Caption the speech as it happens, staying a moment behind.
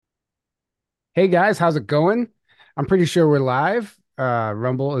Hey guys, how's it going? I'm pretty sure we're live.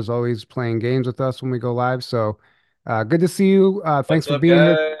 Rumble is always playing games with us when we go live. So good to see you. Thanks What's for up, being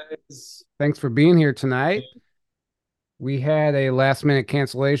here. guys? Thanks for being here tonight. We had a last minute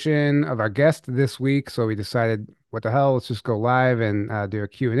cancellation of our guest this week, so we decided, what the hell, let's just go live and do a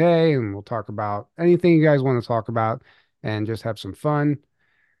Q&A, and we'll talk about anything you guys want to talk about and just have some fun.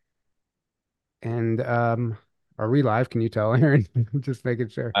 And are we live? Can you tell, Aaron? Just making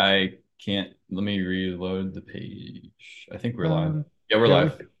sure. I can't. Let me reload the page. I think we're live. Um, Yeah, we're yeah, we,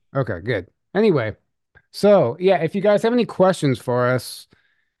 live. okay, good. Anyway. So, yeah, if you guys have any questions for us,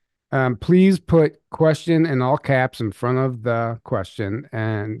 please put question in all caps in front of the question.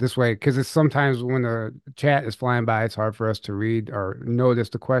 And this way, because it's sometimes when the chat is flying by, it's hard for us to read or notice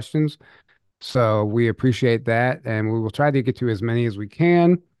the questions. So we appreciate that. And we will try to get to as many as we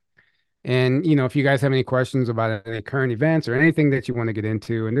can. And, if you guys have any questions about any current events or anything that you want to get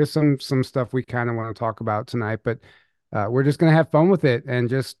into, and there's some stuff we kind of want to talk about tonight, but we're just gonna have fun with it and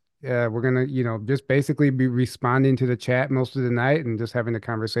just we're gonna, just basically be responding to the chat most of the night and just having a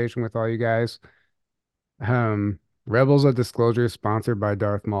conversation with all you guys. Rebels of Disclosure is sponsored by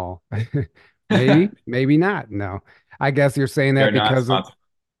Darth Maul. Maybe, maybe not. No. I guess you're saying They're that not because of sponsored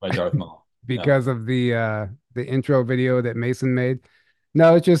by Darth Maul. No. because of the intro video that Mason made.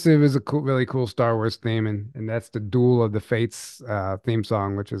 No, it was a cool, really cool Star Wars theme, and that's the Duel of the Fates theme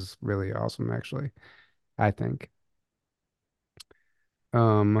song, which is really awesome, actually, I think.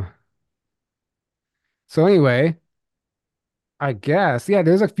 Um, so anyway, I guess, yeah,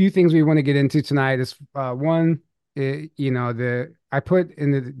 there's a few things we want to get into tonight. Is one, the I put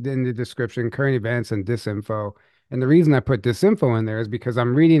in the description current events and disinfo. And the reason I put disinfo in there is because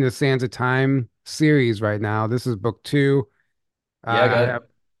I'm reading the Sands of Time series right now. This is book two. Yeah, I I got have it.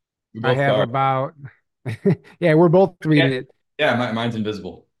 We I both have are. about yeah, we're both Yeah, reading it. yeah. Mine's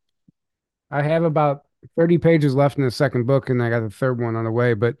invisible. I have about 30 pages left in the second book, and I got the third one on the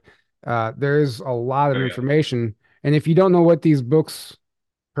way. But there's a lot of There we go. information, and if you don't know what these books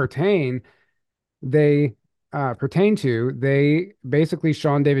pertain, they pertain to, they basically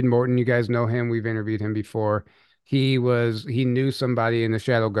Sean David Morton. You guys know him. We've interviewed him before. He knew somebody in the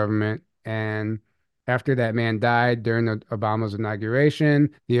shadow government, and after that man died during Obama's inauguration,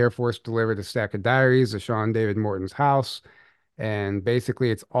 the Air Force delivered a stack of diaries to Sean David Morton's house. And basically,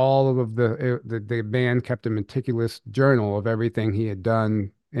 it's all of the man kept a meticulous journal of everything he had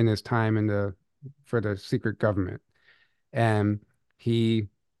done in his time for the secret government. And he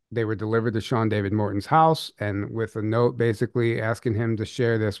they were delivered to Sean David Morton's house and with a note basically asking him to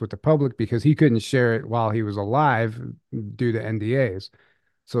share this with the public because he couldn't share it while he was alive due to NDAs.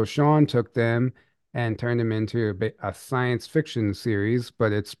 So Sean took them and turned them into a science fiction series,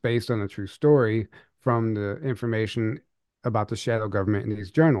 but it's based on a true story from the information about the shadow government in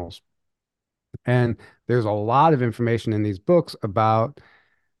these journals. And there's a lot of information in these books about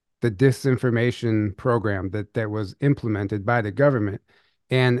the disinformation program that was implemented by the government.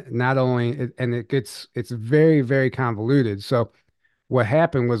 And not only, and it's very, very convoluted. So what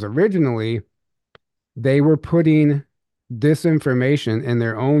happened was originally they were putting disinformation in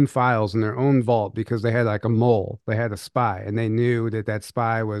their own files in their own vault because they had like a mole, they had a spy, and they knew that that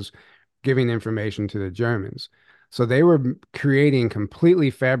spy was giving information to the Germans. So they were creating completely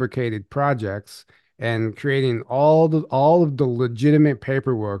fabricated projects and creating all of the legitimate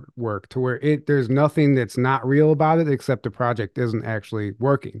paperwork work to where there's nothing that's not real about it except the project isn't actually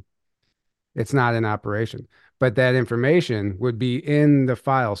working. It's not in operation. But that information would be in the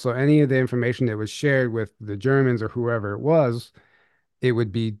file. So any of the information that was shared with the Germans or whoever it was, it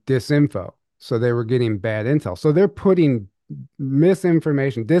would be disinfo. So they were getting bad intel. So they're putting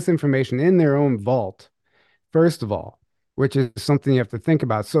misinformation, disinformation in their own vault, first of all, which is something you have to think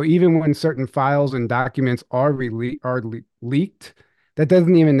about. So even when certain files and documents are leaked, that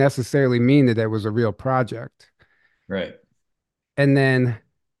doesn't even necessarily mean that that was a real project. Right. And then,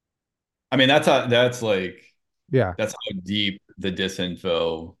 I mean, that's yeah, that's how deep the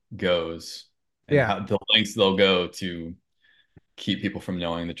disinfo goes and yeah. how the lengths they'll go to keep people from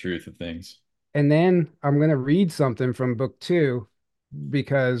knowing the truth of things. And then I'm going to read something from book two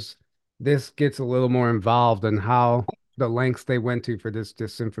because this gets a little more involved in how the lengths they went to for this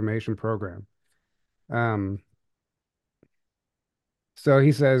disinformation program. Um, so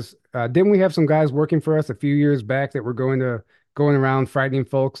he says, didn't we have some guys working for us a few years back that were going around frightening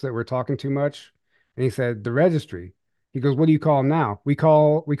folks that were talking too much? And he said, the registry. He goes, what do you call them now? We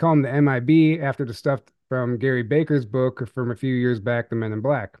call them the MIB after the stuff from Gary Baker's book from a few years back, The Men in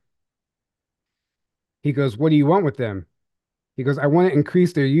Black. He goes, what do you want with them? He goes, I want to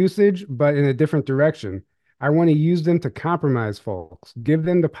increase their usage, but in a different direction. I want to use them to compromise folks, give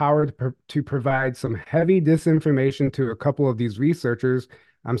them the power to provide some heavy disinformation to a couple of these researchers.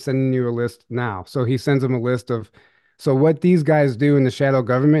 I'm sending you a list now. So he sends them a list of, so what these guys do in the shadow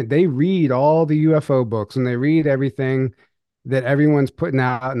government, they read all the UFO books and they read everything that everyone's putting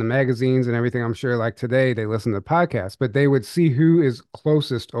out in the magazines and everything. I'm sure like today they listen to podcasts, but they would see who is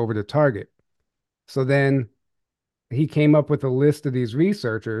closest over the target. So then he came up with a list of these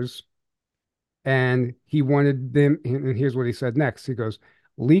researchers and he wanted them. And here's what he said next. He goes,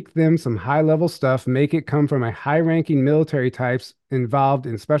 leak them some high level stuff, make it come from a high ranking military types involved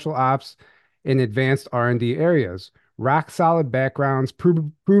in special ops in advanced R&D areas. Rock solid backgrounds,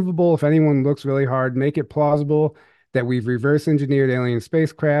 provable if anyone looks really hard, make it plausible that we've reverse engineered alien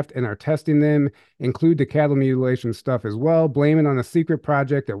spacecraft and are testing them, include the cattle mutilation stuff as well, blame it on a secret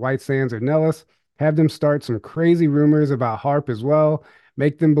project at White Sands or Nellis, have them start some crazy rumors about HARP as well,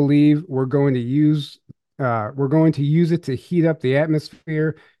 make them believe we're going to use it to heat up the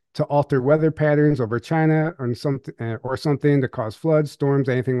atmosphere, to alter weather patterns over China or something to cause floods, storms,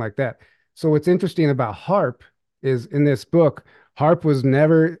 anything like that. So what's interesting about HARP is in this book, HARP was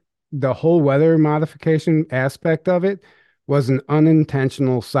never the whole weather modification aspect of it was an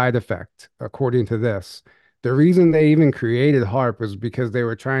unintentional side effect, according to this. The reason they even created HARP was because they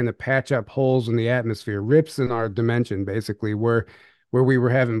were trying to patch up holes in the atmosphere, rips in our dimension, basically, where we were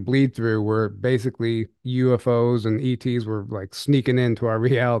having bleed through, where basically UFOs and ETs were like sneaking into our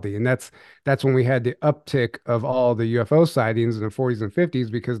reality. And that's when we had the uptick of all the UFO sightings in the 40s and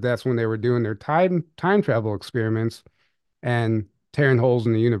 50s, because that's when they were doing their time travel experiments and tearing holes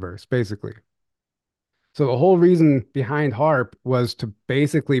in the universe, basically. So the whole reason behind HARP was to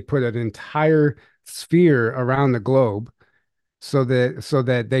basically put an entire sphere around the globe so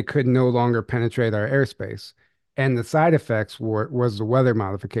that they could no longer penetrate our airspace. And the side effects was the weather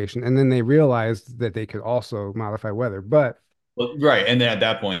modification. And then they realized that they could also modify weather. But Well, right. And then at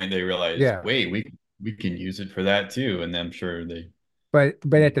that point they realized, yeah, wait, we can use it for that too. And I'm sure they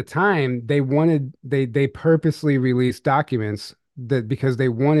but at the time they purposely released documents that because they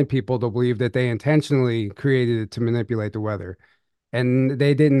wanted people to believe that they intentionally created it to manipulate the weather. And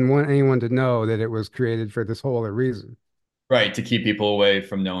they didn't want anyone to know that it was created for this whole other reason. right to keep people away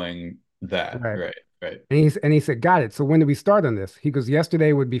from knowing that. Right. Right. Right. And he said, got it. So when did we start on this? He goes,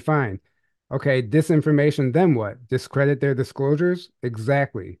 yesterday would be fine. Okay, disinformation, then what? Discredit their disclosures?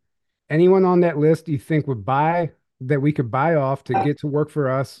 Exactly. Anyone on that list you think would buy that we could buy off to get to work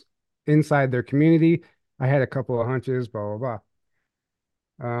for us inside their community? I had a couple of hunches, blah, blah,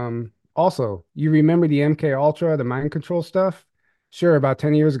 blah. Also, you remember the MK Ultra, the mind control stuff? Sure, about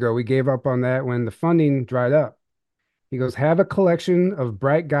 10 years ago, we gave up on that when the funding dried up. He goes, have a collection of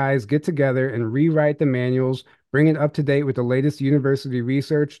bright guys get together and rewrite the manuals, bring it up to date with the latest university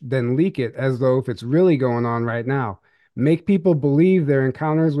research, then leak it as though if it's really going on right now. Make people believe their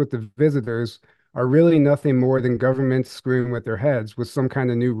encounters with the visitors are really nothing more than governments screwing with their heads with some kind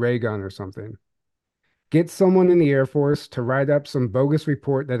of new ray gun or something. Get someone in the Air Force to write up some bogus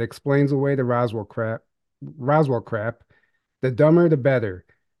report that explains away the Roswell crap. The dumber, the better.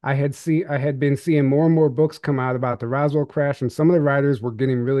 I had been seeing more and more books come out about the Roswell crash, and some of the writers were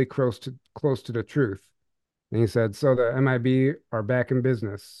getting really close to the truth. And he said, "So the MIB are back in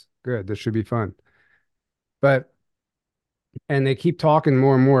business. Good. This should be fun." But and they keep talking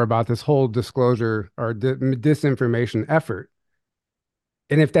more and more about this whole disclosure or disinformation effort.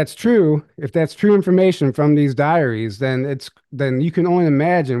 And if that's true information from these diaries, then you can only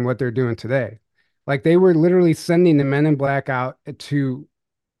imagine what they're doing today. Like they were literally sending the men in black out to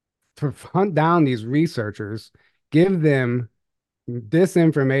hunt down these researchers, give them this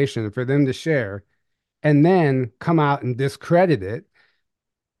information for them to share, and then come out and discredit it.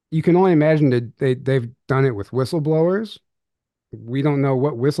 You can only imagine that they've done it with whistleblowers. We don't know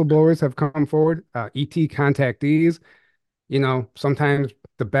what whistleblowers have come forward, ET contactees. Sometimes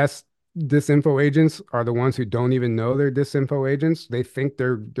the best disinfo agents are the ones who don't even know they're disinfo agents. They think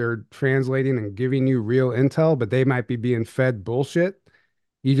they're translating and giving you real intel, but they might be being fed bullshit.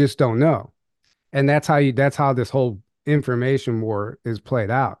 You just don't know. And that's how this whole information war is played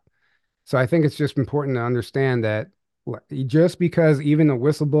out. So I think it's just important to understand that just because even a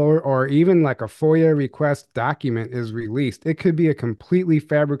whistleblower or even like a FOIA request document is released, it could be a completely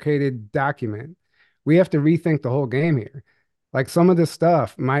fabricated document. We have to rethink the whole game here. Like some of this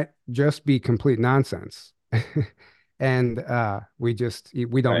stuff might just be complete nonsense. And we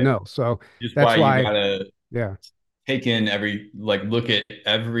don't Right. know. So Just that's why you why, gotta yeah. take in look at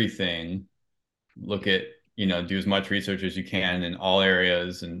everything, look at, do as much research as you can in all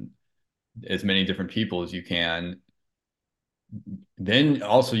areas and as many different people as you can then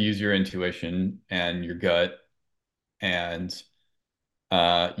also use your intuition and your gut, and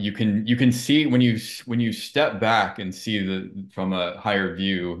you can see when you step back and see the from a higher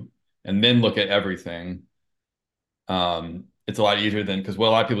view, and then look at everything. It's a lot easier than because what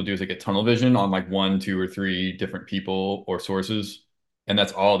a lot of people do is they get tunnel vision on like one, two, or three different people or sources, and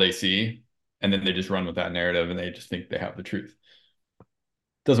that's all they see, and then they just run with that narrative and they just think they have the truth.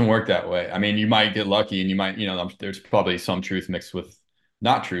 Doesn't work that way. I mean, you might get lucky and you might, there's probably some truth mixed with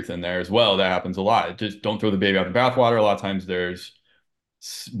not truth in there as well. That happens a lot. Just don't throw the baby out the bathwater. A lot of times there's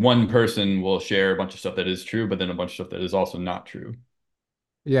one person will share a bunch of stuff that is true, but then a bunch of stuff that is also not true.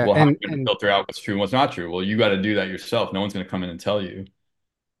 Yeah, Well, how are and you going to and filter out what's true and what's not true? Well, you got to do that yourself. No one's going to come in and tell you.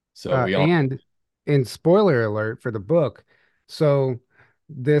 So Uh, we all, and in spoiler alert for the book, so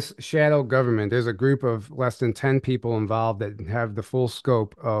this shadow government, there's a group of less than 10 people involved that have the full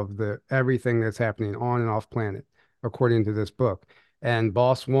scope of the everything that's happening on and off planet, according to this book. And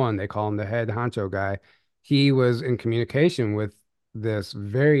Boss One, they call him the head honcho guy, he was in communication with this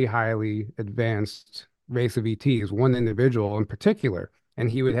very highly advanced race of ETs, one individual in particular. And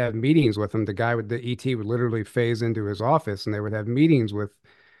he would have meetings with him. The guy with the ET would literally phase into his office and they would have meetings with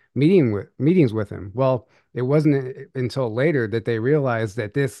him. Well, it wasn't until later that they realized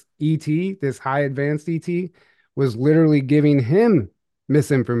that this ET, this high advanced ET, was literally giving him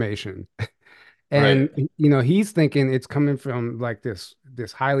misinformation. right. And he's thinking it's coming from like this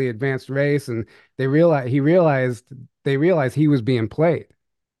highly advanced race, and they realized he was being played.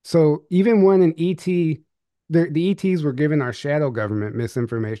 So even when an ET, the ETs were giving our shadow government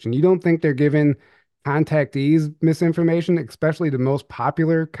misinformation, you don't think they're giving contactees misinformation, especially the most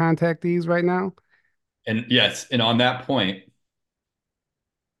popular contactees right now? And yes, and on that point,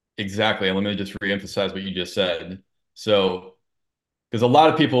 exactly. And let me just reemphasize what you just said. So, because a lot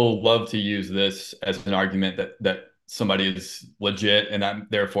of people love to use this as an argument that somebody is legit and that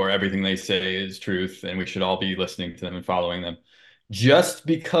therefore everything they say is truth and we should all be listening to them and following them. Just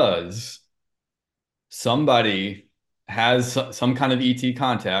because somebody has some kind of ET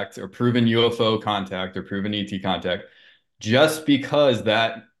contact or proven UFO contact or proven ET contact, just because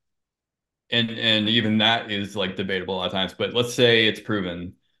that and even that is like debatable a lot of times, but let's say it's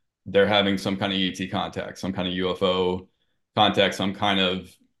proven they're having some kind of ET contact, some kind of UFO contact, some kind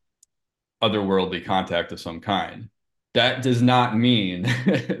of otherworldly contact of some kind. That does not mean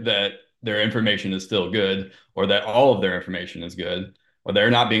that their information is still good or that all of their information is good or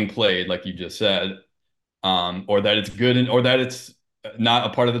they're not being played, like you just said, or that it's good or that it's not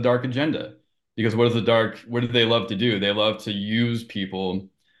a part of the dark agenda. Because what do they love to do? They love to use people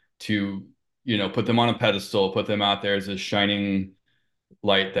to, put them on a pedestal, put them out there as a shining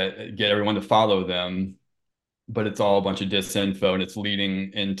light that get everyone to follow them, but it's all a bunch of disinfo and it's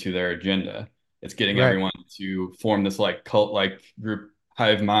leading into their agenda. It's getting Right. everyone to form this like cult like group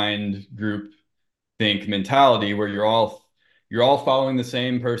hive mind group think mentality where you're all following the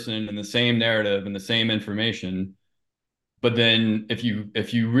same person and the same narrative and the same information. But then if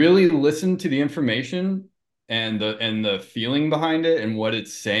you really listen to the information and the feeling behind it and what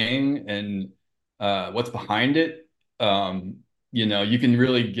it's saying and what's behind it, you can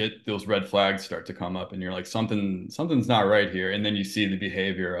really get those red flags start to come up, and you're like something's not right here. And then you see the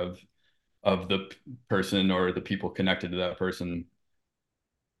behavior of the person or the people connected to that person.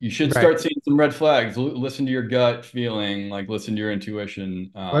 You should Right. start seeing some red flags. Listen to your gut feeling, like listen to your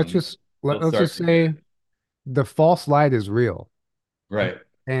intuition. Let's just You'll let's start just to get say the false light is real. right.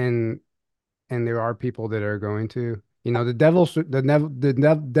 And there are people that are going to, the devil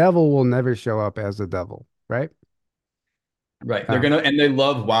devil will never show up as the devil, right? Right. They're Uh, gonna, and they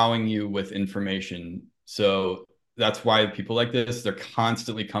love wowing you with information. So that's why people like this, they're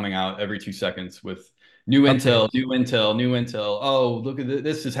constantly coming out every 2 seconds with new okay. intel, new intel, new intel. Oh, look at this.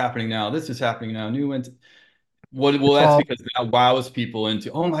 This is happening now. This is happening now. New intel. Well, It's that's all because that wows people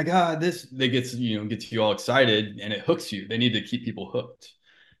into, oh my God, this they gets you all excited and it hooks you. They need to keep people hooked.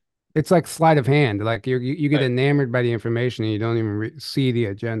 it's like sleight of hand. Like you get Right. enamored by the information and you don't even see the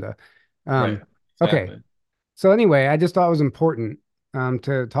agenda. Right. Um, okay. Exactly. So anyway, I just thought it was important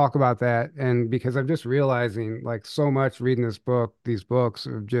to talk about that, and because I'm just realizing like so much reading these books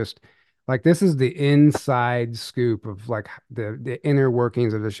of just like this is the inside scoop of like the inner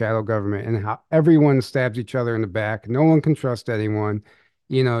workings of the shadow government and how everyone stabs each other in the back. No one can trust anyone.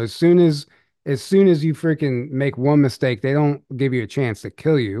 As soon as you freaking make one mistake, they don't give you a chance to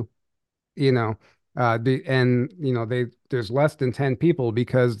kill you you know and there's less than 10 people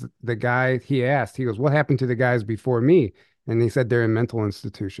because the guy he asked, he goes, what happened to the guys before me? And he said they're in mental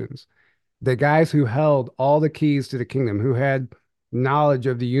institutions. The guys who held all the keys to the kingdom, who had knowledge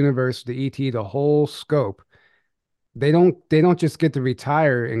of the universe, the ET, the whole scope, they don't just get to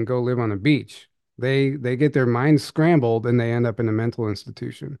retire and go live on a beach. They get their minds scrambled and they end up in a mental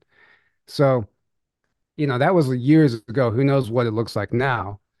institution. So, that was years ago. Who knows what it looks like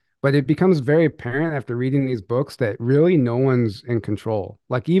now? But it becomes very apparent after reading these books that really no one's in control.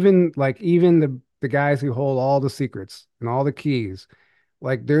 Like even the guys who hold all the secrets and all the keys,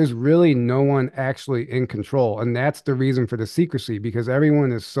 like there's really no one actually in control. And that's the reason for the secrecy because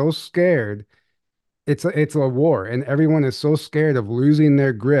everyone is so scared. It's a war, and everyone is so scared of losing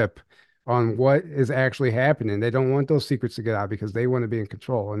their grip on what is actually happening. They don't want those secrets to get out because they want to be in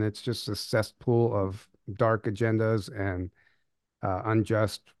control, and it's just a cesspool of dark agendas and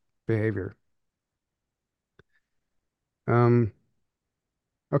unjust behavior.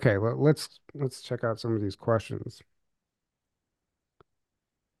 Okay, let's check out some of these questions.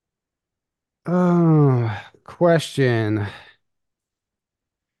 Question: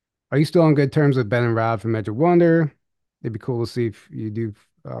 Are you still on good terms with Ben and Rob from Edge of Wonder? It'd be cool to see if you do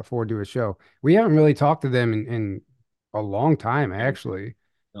forward to a show. We haven't really talked to them in a long time, In actually.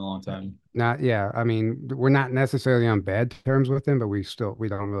 a long time. Not, yeah. I mean, we're not necessarily on bad terms with them, but we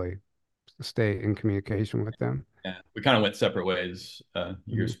don't really stay in communication with them. Yeah, we kind of went separate ways Mhm.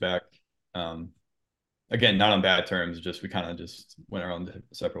 years back. Um, Again, not on bad terms. Just we kind of just went our own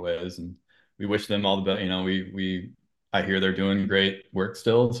separate ways, and we wish them all the best. We I hear they're doing great work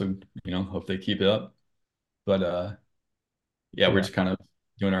still, so hope they keep it up. But yeah, we're Yeah. just kind of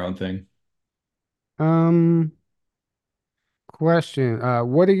doing our own thing. Um, Question.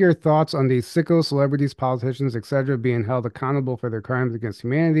 What are your thoughts on these sicko celebrities, politicians, etc., being held accountable for their crimes against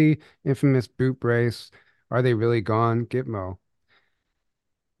humanity? Infamous boot brace. Are they really gone? Gitmo.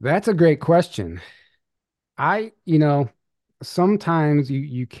 That's a great question. Sometimes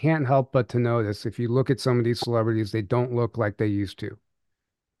you can't help but to notice if you look at some of these celebrities, they don't look like they used to.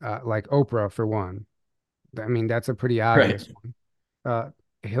 Like Oprah, for one. I mean, that's a pretty Right. obvious one. Uh,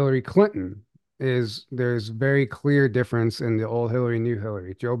 Hillary Clinton there's very clear difference in the old Hillary, new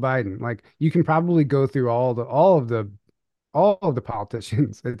Hillary. Joe Biden, like you can probably go through all of the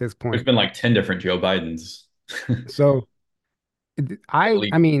politicians at this There's point. been like 10 different Joe Bidens. So At I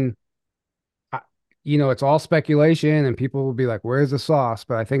least. mean, I, it's all speculation and people will be like, where's the sauce?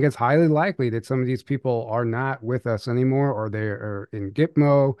 But I think it's highly likely that some of these people are not with us anymore or they are in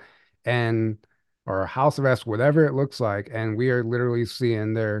Gitmo and or house arrest, whatever it looks like. And we are literally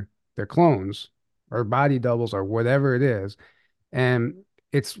seeing their clones or body doubles or whatever it is. And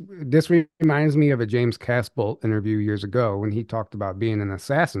this reminds me of a James Casbolt interview years ago when he talked about being an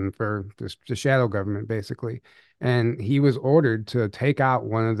assassin for the shadow government, basically. And he was ordered to take out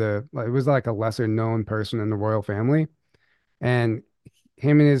one of it was like a lesser known person in the royal family. And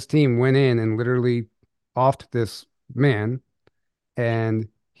him and his team went in and literally offed this man. And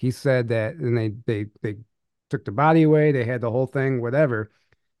he said that, and they took the body away. They had the whole thing, whatever.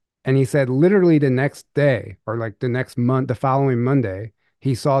 And he said literally the next day or like the next month, the following Monday,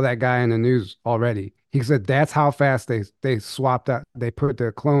 he saw that guy in the news already. He said that's how fast they swapped out, they put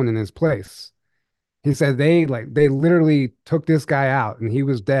the clone in his place. He said they literally took this guy out and he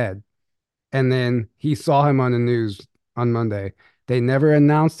was dead. And then he saw him on the news on Monday. They never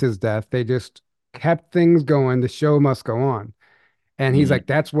announced his death. They just kept things going. The show must go on. And he's Mhm. like,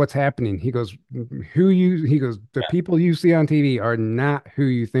 that's what's happening. He goes, the Yeah. people you see on TV are not who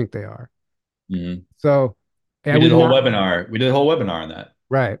you think they are. Mhm. So I We did would a whole not, webinar. We did a whole webinar on that.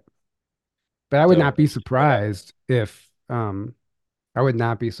 right. But I would not So be try that. surprised if, I would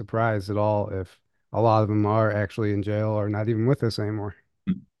not be surprised at all if a lot of them are actually in jail or not even with us anymore.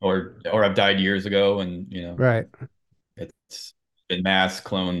 Or I've died years ago, and Right. it's been mass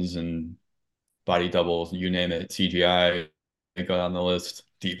clones and body doubles, you name it, CGI, got on the list,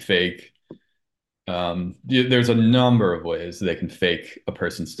 deep fake. There's a number of ways they can fake a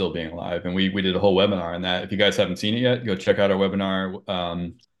person still being alive, and we did a whole webinar on that. If you guys haven't seen it yet, go check out our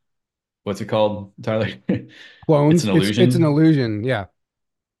webinar. What's it called, Tyler? It's Clones. an It's an illusion. illusion. Yeah.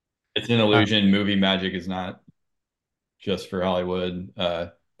 It's an Um, illusion. Movie magic is not just for Hollywood,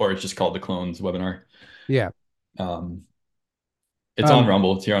 or it's just called the Clones webinar. yeah. Um, it's on Um,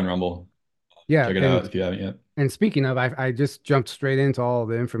 Rumble. It's here on Rumble. yeah. Check it out if you haven't yet. And speaking of, I just jumped straight into all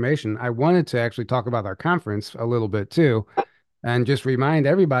the information. I wanted to actually talk about our conference a little bit too. And just remind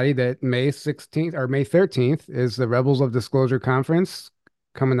everybody that May 16th or May 13th is the Rebels of Disclosure Conference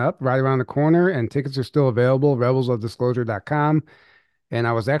coming up right around the corner, and tickets are still available, rebelsofdisclosure.com. And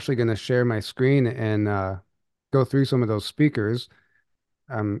I was actually going to share my screen and go through some of those speakers.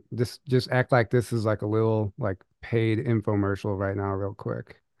 This just act like this is like a little like paid infomercial right now, real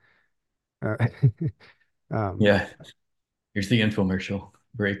quick. Uh, um, Yeah. Here's the infomercial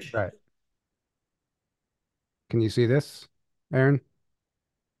break. right. Can you see this, Aaron?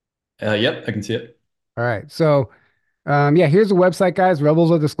 Yep, I can see it. All right. So yeah, here's the website, guys.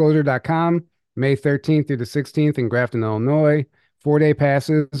 rebelsofdisclosure.com, May 13th through the 16th in Grafton, Illinois. 4-day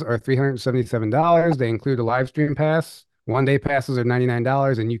passes are $377. They include a live stream pass. 1-day passes are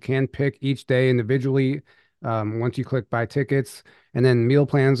 $99, and you can pick each day individually once you click buy tickets. And then meal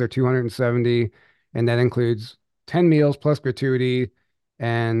plans are 270, and that includes 10 meals plus gratuity.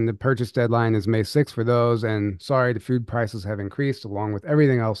 And the purchase deadline is May 6th for those. And sorry, the food prices have increased along with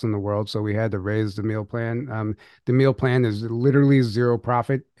everything else in the world, so we had to raise the meal plan. The meal plan is literally zero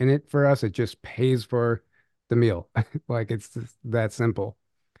profit in it for us. It just pays for the meal. Like it's just that simple.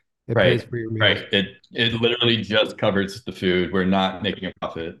 It pays Right, for your meals. right. It literally just covers the food. We're not making a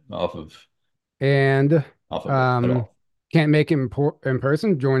profit And off of it at um, all. can't make it in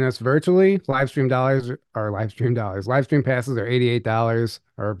person, join us virtually. Live stream dollars. Live stream passes are $88,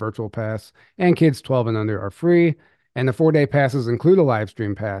 or a virtual pass. And kids 12 and under are free. And the 4-day passes include a live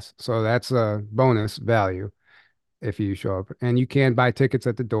stream pass. So that's a bonus value if you show up. And you can buy tickets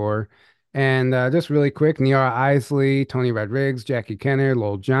at the door. And just really quick, Niara Isley, Tony Rodriguez, Jackie Kenner,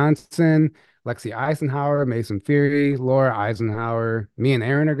 Lowell Johnson, Lexi Eisenhower, Mason Fury, Laura Eisenhower. Me and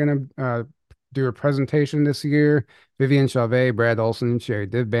Aaron are going to do a presentation this year. Vivian Chauvet, Brad Olson, Sherry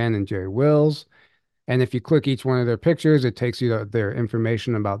Divban, and Jerry Wills. And if you click each one of their pictures, it takes you to their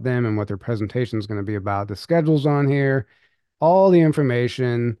information about them and what their presentation is going to be about. The schedule's on here, all the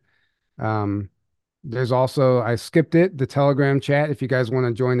information. Um, there's also, I skipped it, the Telegram chat. If you guys want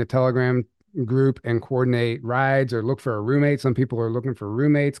to join the Telegram group and coordinate rides or look for a roommate, some people are looking for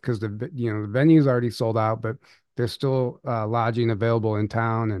roommates because the venue's already sold out, but there's still lodging available in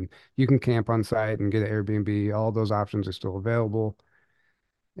town, and you can camp on site and get an Airbnb. All those options are still available.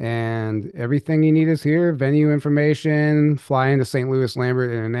 And everything you need is here. Venue information, fly into St. Louis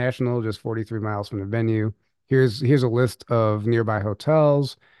Lambert International, just 43 miles from the venue. Here's a list of nearby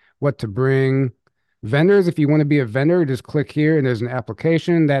hotels, what to bring. Vendors, if you want to be a vendor, just click here and there's an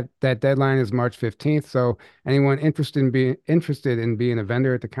application. That deadline is March 15th. So anyone interested in being a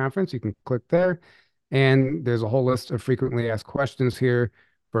vendor at the conference, you can click there. And there's a whole list of frequently asked questions here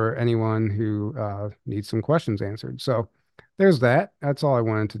for anyone who needs some questions answered. So there's that. That's all I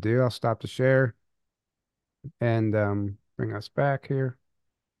wanted to do. I'll stop to share and bring us back here.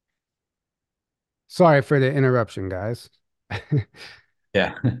 Sorry for the interruption, guys.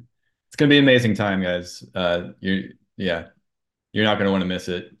 Yeah. It's gonna be an amazing time, guys. Yeah, you're not gonna want to miss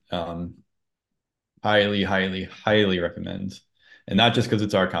it. Highly, highly, highly recommend. And not just because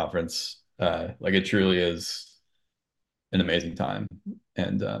it's our conference. Like it truly is an amazing time.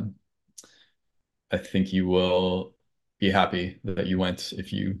 And I think you will be happy that you went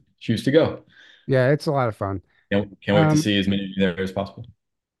if you choose to go. Yeah, it's a lot of fun. Can't wait to Um, see as many of you there as possible.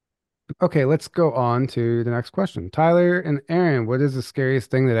 okay, let's go on to the next question. Tyler and Aaron, what is the scariest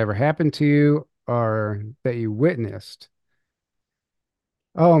thing that ever happened to you or that you witnessed?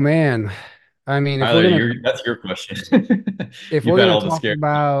 Oh man. I mean, Tyler, that's your question. if You've we're had gonna all the talk scary stuff.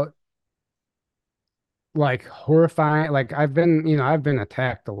 about like horrifying, like I've been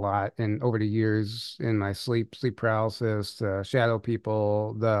attacked a lot and over the years in my sleep paralysis, shadow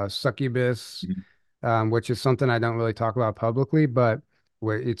people, the succubus, Mhm. which is something I don't really talk about publicly, but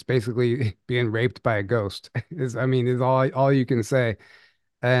where it's basically being raped by a ghost is all you can say.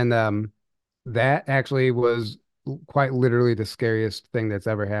 And that actually was quite literally the scariest thing that's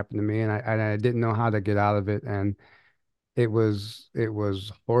ever happened to me, and I didn't know how to get out of it, and it was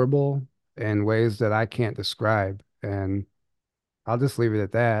horrible in ways that I can't describe, and I'll just leave it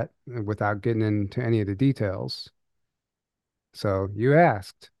at that without getting into any of the details. So you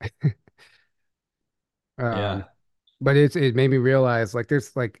asked. Um, Yeah. but it made me realize like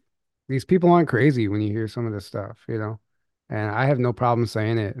there's like these people aren't crazy when you hear some of this stuff. And I have no problem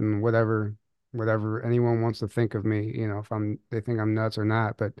saying it and whatever anyone wants to think of me, if they think I'm nuts or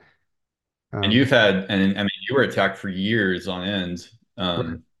not. But And um I mean, you were attacked for years on end,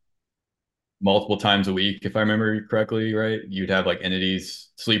 right. multiple times a week, if I remember correctly, right? You'd have like entities,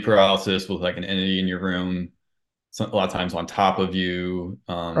 sleep paralysis with like an entity in your room, a lot of times on top of you.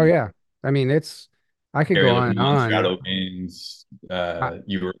 Oh yeah. I mean I could go Scary on and looking ones, on. shadow beings. I,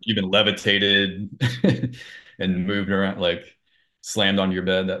 You've been levitated and moved around, like slammed onto your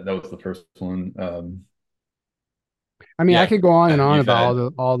bed. That was the first one. I mean I Yeah, could go on and on you've about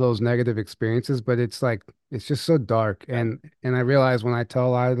had, all those negative experiences, but it's like it's just so dark yeah. and I realize when I tell a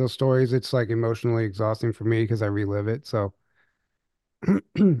lot of those stories, it's like emotionally exhausting for me because I relive it. So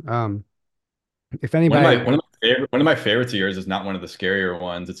um if anybody One of my favorites of yours is not one of the scarier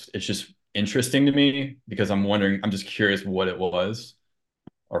ones. It's just interesting to me because I'm just curious what it was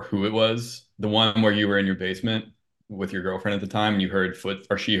or who it was The one where you were in your basement with your girlfriend at the time and you heard foot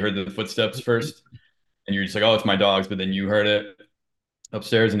or she heard the footsteps first and you're just like, oh, it's my dogs, but then you heard it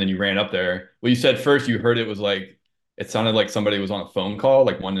upstairs and then you ran up there. Well, you said first you heard it was like it sounded like somebody was on a phone call,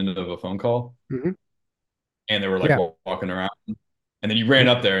 like one end of a phone call, Hmm. and they were like Yeah. walking around. And then you ran Yeah.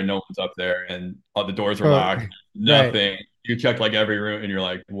 up there and no one's up there and all the doors were So, locked, right. nothing. You checked like every room and you're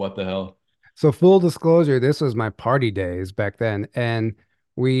like, what the hell? So full disclosure, this was my party days back then, and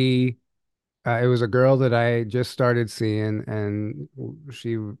we it was a girl that I just started seeing, and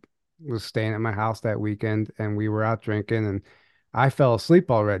she was staying at my house that weekend, and we were out drinking, and I fell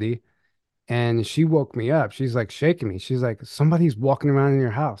asleep already, and she woke me up. She's like shaking me. She's like, somebody's walking around in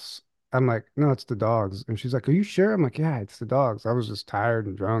your house. I'm like, no, it's the dogs. And she's like, are you sure? I'm like, yeah, it's the dogs. I was just tired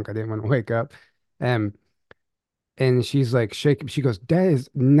and drunk. I didn't want to wake up. And she's like shaking. She goes, that is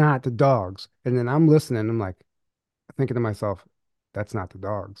not the dogs. And then I'm listening. I'm like thinking to myself, that's not the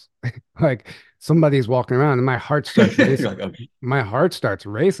dogs. Like somebody's walking around and my heart starts You're racing. like, oh, My heart starts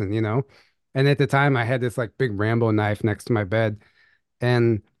racing, you know? And at the time I had this like big Rambo knife next to my bed.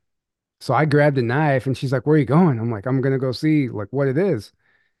 And so I grabbed a knife and she's like, where are you going? I'm like, I'm gonna go see like what it is.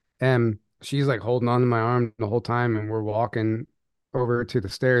 And she's like holding on to my arm the whole time and we're walking over to the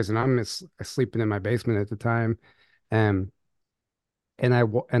stairs and I'm sleeping in my basement at the time. And and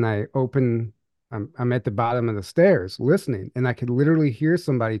I open I'm at the bottom of the stairs listening and I could literally hear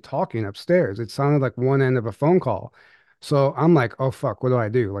somebody talking upstairs. It sounded like one end of a phone call. So I'm like, oh fuck, what do I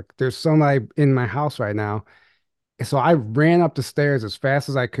do? Like there's somebody in my house right now. So I ran up the stairs as fast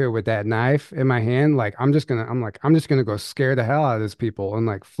as I could with that knife in my hand. Like I'm just gonna go scare the hell out of these people and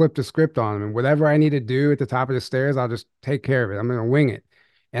like flip the script on them. And whatever I need to do at the top of the stairs, I'll just take care of it. I'm gonna wing it.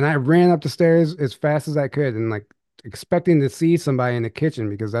 And I ran up the stairs as fast as I could and like expecting to see somebody in the kitchen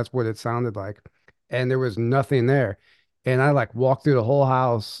because that's what it sounded like. And there was nothing there. And I like walked through the whole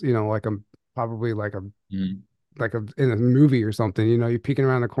house, you know, like I'm probably mm. like a in a movie or something, you know, you're peeking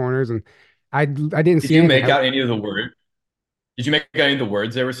around the corners and I didn't Did see you anything. make out any of the words? Did you make out any of the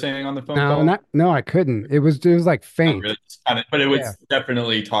words they were saying on the phone No, call? no, I couldn't. It was like Not faint. really, just kind of, but it Yeah. was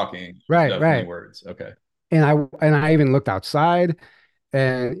definitely talking. It was Right, definitely right. words. Okay. And I even looked outside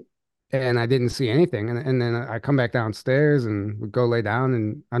and I didn't see anything. And then I come back downstairs and we go lay down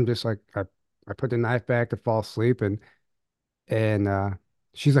and I'm just like I put the knife back to fall asleep and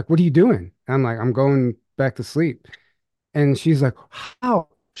she's like, "What are you doing?" And I'm like, "I'm going back to sleep." And she's like, "How?"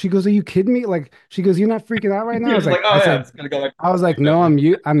 She goes, "Are you kidding me?" Like she goes, "You're not freaking out right now?" You're just like, I oh yeah, said, it's gonna go like I was like, that. "No, I'm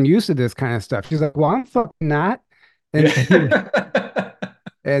used to this kind of stuff." She's like, "Well, I'm fucking not." And anyway, Yeah.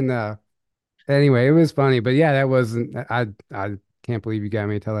 and anyway, it was funny, but yeah, that wasn't. I can't believe you got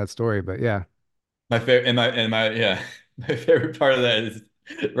me to tell that story, but yeah. My favorite and my yeah, my favorite part of that is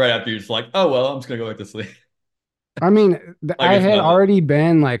right after you're just like, oh well, I'm just gonna go back to sleep. I mean, Like I it's had nothing. already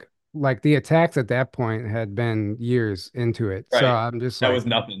been like the attacks at that point had been years into it, so Right. I'm just That like, was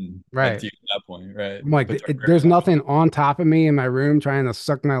nothing right. to you at that point, right? I'm like, But they're very there's much. nothing on top of me in my room trying to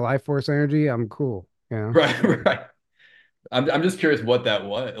suck my life force energy. I'm cool, you know. Right, right. I'm just curious what that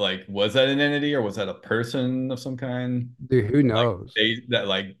was. Like, was that an entity or was that a person of some kind? Dude, who Like knows? they that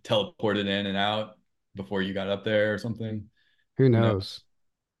like teleported in and out before you got up there or something? Who Who knows? knows?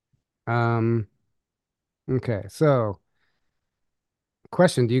 Um, okay, so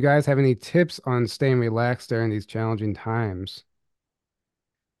question, do you guys have any tips on staying relaxed during these challenging times?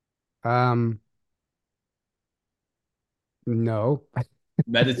 Um, no.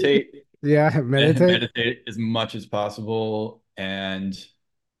 Meditate, Yeah, meditate. meditate as much as possible and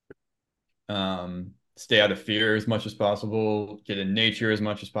stay out of fear as much as possible, get in nature as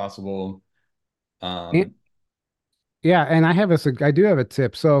much as possible. And, Um, yeah, and I do have a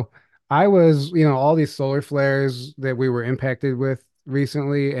tip. So I was, you know, all these solar flares that we were impacted with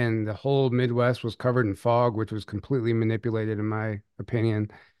recently, and the whole Midwest was covered in fog, which was completely manipulated, in my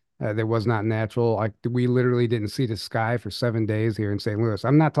opinion. That was not natural. Like we literally didn't see the sky for 7 days here in St. Louis.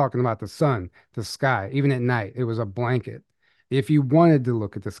 I'm not talking about the sun, the sky. Even at night, it was a blanket. If you wanted to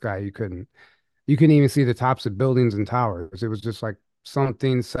look at the sky, you couldn't. You couldn't even see the tops of buildings and towers. It was just like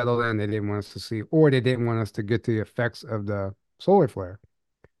something settled in they didn't want us to see, or they didn't want us to get the effects of the solar flare.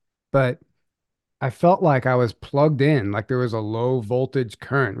 But I felt like I was plugged in, like there was a low voltage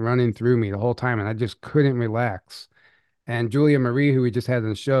current running through me the whole time, and I just couldn't relax. And Julia Marie, who we just had on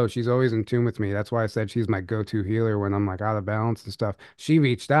the show, she's always in tune with me. That's why I said she's my go-to healer when I'm like out of balance and stuff. She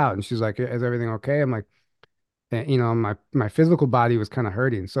reached out and she's like, "Is everything okay?" I'm like, you know, my physical body was kind of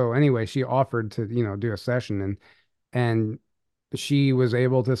hurting. So anyway, she offered to, you know, do a session and she was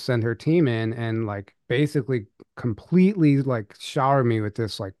able to send her team in and like basically completely like shower me with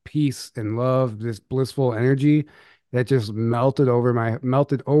this like peace and love, this blissful energy. that just melted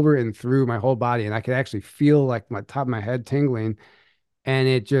over and through my whole body, and I could actually feel like my top of my head tingling, and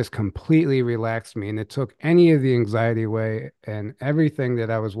it just completely relaxed me, and it took any of the anxiety away, and everything that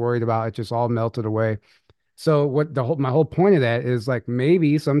I was worried about, it just all melted away. So what the whole my whole point of that is like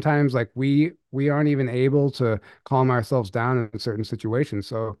maybe sometimes like we aren't even able to calm ourselves down in certain situations.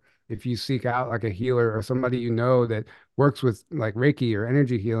 So if you seek out like a healer or somebody you know that works with like Reiki or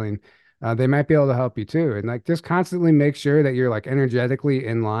energy healing, they might be able to help you too. And like just constantly make sure that you're like energetically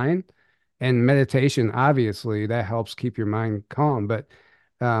in line. And meditation, obviously, that helps keep your mind calm. But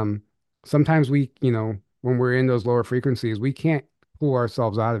um, sometimes when we're in those lower frequencies, we can't pull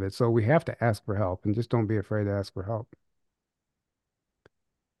ourselves out of it. So we have to ask for help and just don't be afraid to ask for help.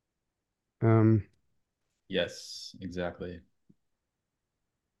 Um, Yes, exactly.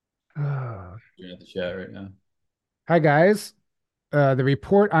 uh, You're at the chat right now. Hi, guys. The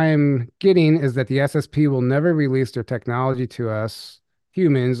report I am getting is that the SSP will never release their technology to us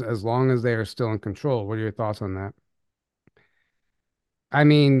humans as long as they are still in control. What are your thoughts on that? I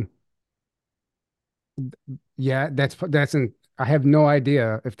mean, yeah, I have no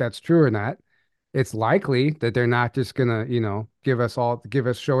idea if that's true or not. It's likely that they're not just gonna,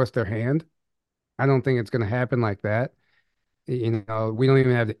 show us their hand. I don't think it's gonna happen like that. We don't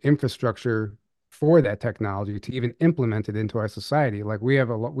even have the infrastructure for that technology to even implement it into our society. Like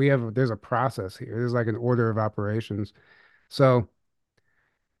there's a process here. There's like an order of operations. So,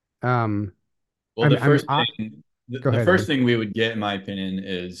 um, Well, the I'm, first thing, go the ahead, first Ed. thing we would get, in my opinion,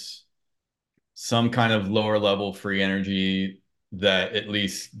 is some kind of lower level free energy that at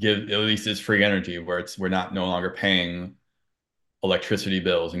least is free energy where we're not no longer paying electricity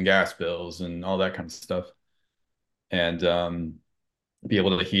bills and gas bills and all that kind of stuff, and be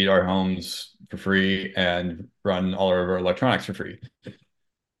able to heat our homes for free and run all of our electronics for free,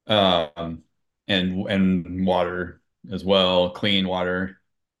 um, and water as well, clean water,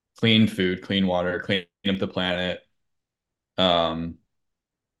 clean food, clean water, clean up the planet, um,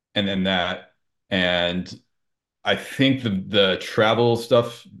 and then that. And I think the travel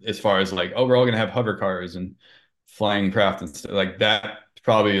stuff, as far as like, oh, we're all gonna have hover cars and flying craft and stuff like that,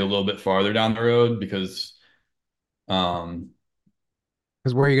 probably a little bit farther down the road because um,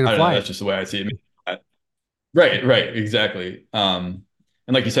 Because where are you going I to don't know, fly that's it? just the way I see it. Right, right, exactly.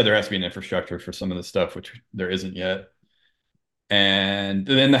 And like you said, there has to be an infrastructure for some of the stuff, which there isn't yet. And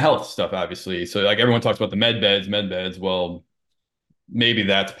then the health stuff, obviously. So like everyone talks about the med beds. Well, maybe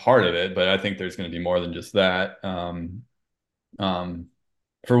that's part of it, but I think there's going to be more than just that. Um,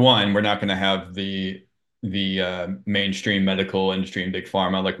 for one, we're not going to have the mainstream medical industry and big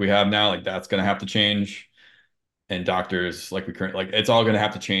pharma like we have now. Like that's going to have to change. And doctors like we current like it's all going to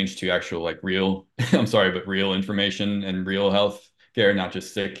have to change to actual like real I'm sorry, but real information and real health care, not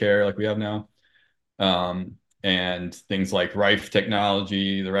just sick care like we have now. And things like Rife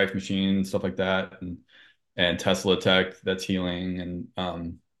technology, the Rife machine, stuff like that, and Tesla tech that's healing,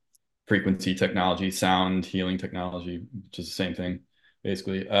 and frequency technology, sound healing technology, which is the same thing,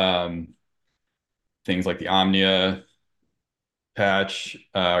 basically. Things like the Omnia patch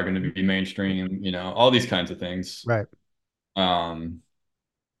are going to be mainstream, all these kinds of things. Right. Um,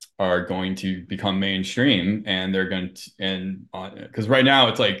 are going to become mainstream, and they're going to and because right now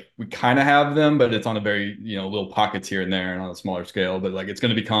it's like we kind of have them, but it's on a very little pockets here and there and on a smaller scale, but like it's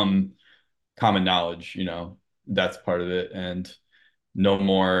going to become common knowledge, that's part of it. And no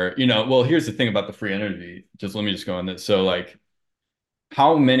more, well, here's the thing about the free energy, just let me just go on this. So like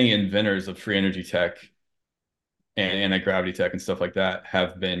how many inventors of free energy tech and anti-gravity tech and stuff like that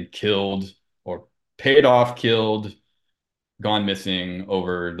have been killed or paid off, killed, gone missing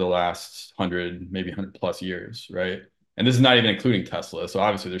over the last 100, maybe 100 plus years, right? And this is not even including Tesla. So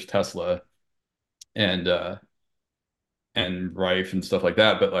obviously there's Tesla and and Rife and stuff like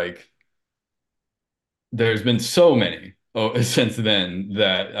that, but like there's been so many since then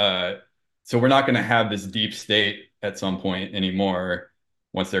that so we're not going to have this deep state at some point anymore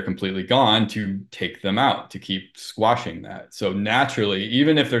once they're completely gone to take them out to keep squashing that. So naturally,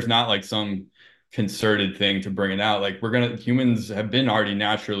 even if there's not like some concerted thing to bring it out, like humans have been already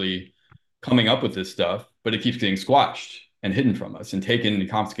naturally coming up with this stuff, but it keeps getting squashed and hidden from us and taken and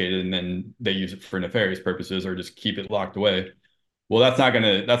confiscated, and then they use it for nefarious purposes or just keep it locked away. Well, that's not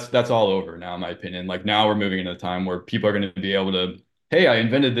gonna that's all over now, in my opinion. Like now we're moving into a time where people are gonna be able to, hey, I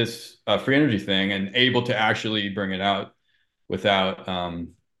invented this free energy thing and able to actually bring it out without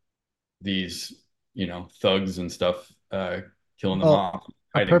these, thugs and stuff killing them Well, off,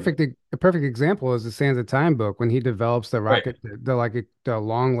 hiding them. a perfect example is the Sands of Time book when he develops the Right. rocket, the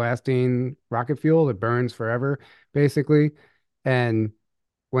long lasting rocket fuel that burns forever, basically. And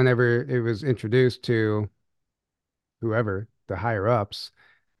whenever it was introduced to whoever, the higher ups,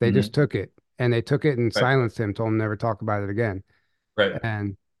 they just Hmm. took it and they took it and Right. silenced him, told him never talk about it again. Right.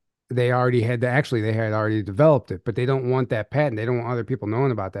 And they had already developed it, but they don't want that patent. They don't want other people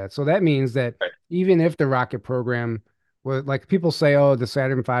knowing about that. So that means that Right. even if the rocket program was like people say, oh, the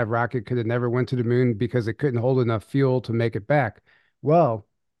Saturn V rocket could have never went to the moon because it couldn't hold enough fuel to make it back. Well,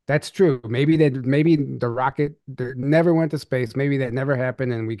 that's true. Maybe the rocket never went to space. Maybe that never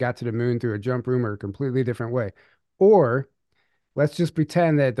happened and we got to the moon through a jump room or a completely different way. Or let's just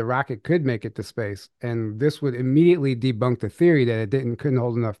pretend that the rocket could make it to space, and this would immediately debunk the theory that it didn't couldn't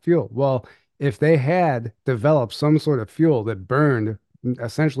hold enough fuel. Well, if they had developed some sort of fuel that burned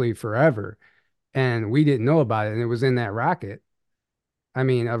essentially forever, and we didn't know about it, and it was in that rocket, I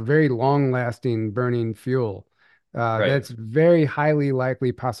mean, a very long-lasting burning fuel, Right. that's very highly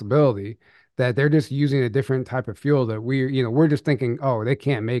likely possibility that they're just using a different type of fuel that we're just thinking, oh, they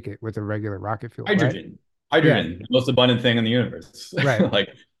can't make it with a regular rocket fuel, right? Hydrogen. Yeah, Hydrogen, the most abundant thing in the universe. right.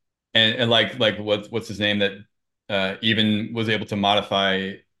 Like, and like what's his name that even was able to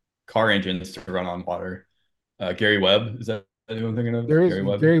modify car engines to run on water. Gary Webb, is that who I'm thinking of? There is Gary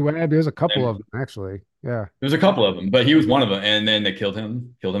Webb. Gary Webb. There's a couple And of them actually. Yeah. there's a couple of them, but he was one of them. And then they killed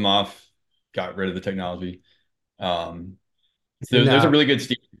him off, got rid of the technology. Um, so And there's a really good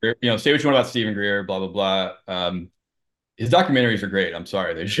Stephen Greer, say what you want about Stephen Greer, blah blah blah. His documentaries are great. I'm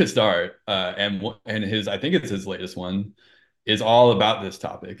sorry, they just are. And his, I think it's his latest one, is all about this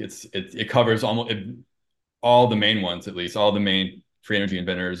topic. It covers all the main ones, at least all the main free energy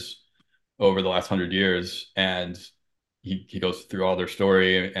inventors over the last 100 years, and he goes through all their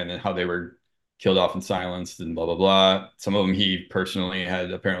story and then how they were killed off and silenced and blah blah blah. Some of them he personally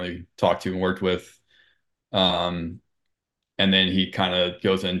had apparently talked to and worked with. Um, and then he kind of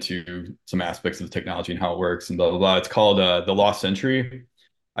goes into some aspects of the technology and how it works and blah blah blah. It's called The Lost Century.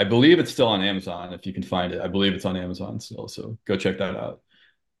 I believe it's still on Amazon if you can find it. I believe it's on Amazon still, so go check that out.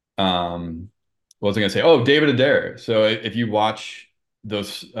 What was I gonna say? Oh, David Adair. So if you watch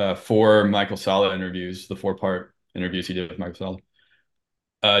those four Michael Salla interviews, the four-part interviews he did with Michael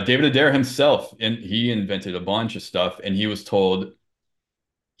Salla, David Adair himself, and he invented a bunch of stuff, and he was told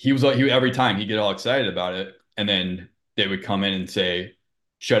he every time he'd get all excited about it, and then they would come in and say, They'd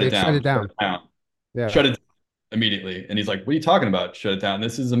shut it shut down. it down, Yeah. shut it down immediately. And he's like, "What are you talking about? Shut it down.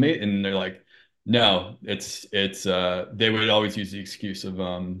 This is amazing." And they're like, "No, it's." They would always use the excuse of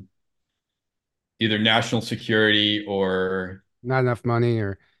either national security or Not enough money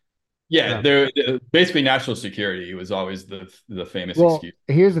or yeah, uh, they're basically national security was always the famous well, excuse.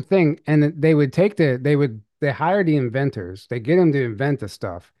 here's the thing. And they hire the inventors. They get them to invent the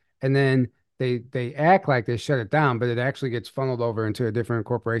stuff. And then they act like they shut it down, but it actually gets funneled over into a different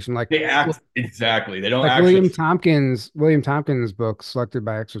corporation. They act exactly. They don't Like actually. William Tompkins' book, Selected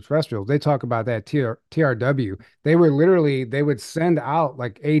by Extraterrestrials, they talk about that TRW. They were literally, they would send out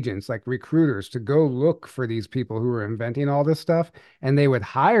like agents, like recruiters to go look for these people who were inventing all this stuff, and they would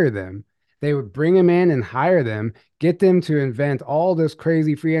hire them. They would bring them in and hire them, get them to invent all this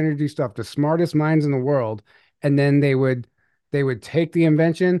crazy free energy stuff, the smartest minds in the world, and then they would take the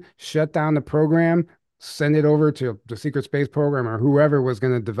invention, shut down the program, send it over to the secret space program or whoever was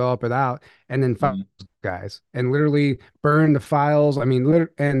going to develop it out, and then Mhm. guys and literally burn the files. I mean,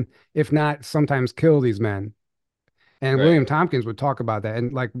 and if not, sometimes kill these men. And Right. William Tompkins would talk about that.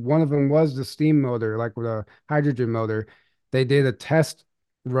 And like one of them was the steam motor, like with a hydrogen motor. They did a test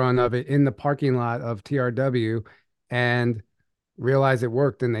run of it in the parking lot of TRW and realized it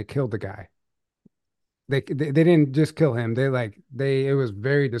worked and they killed the guy. They didn't just kill him. It was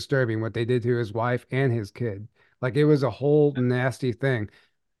very disturbing what they did to his wife and his kid. Like it was a whole nasty thing.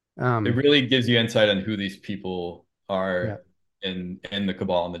 It Um, really gives you insight on who these people yeah. are in the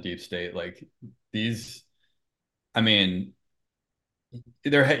cabal and the deep state. Like these, I mean,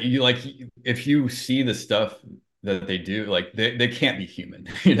 they're you like if you see the stuff that they do, like they can't be human,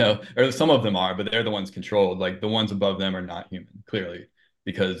 or some of them are, but they're the ones controlled. Like the ones above them are not human, clearly,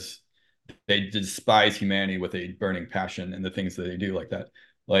 because they despise humanity with a burning passion and the things that they do like that.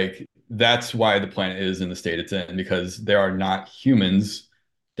 Like that's why the planet is in the state it's in, because there are not humans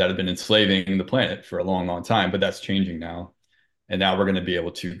that have been enslaving the planet for a long, long time, but that's changing now. And now we're going to be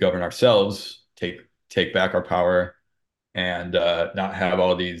able to govern ourselves, take back our power, and not have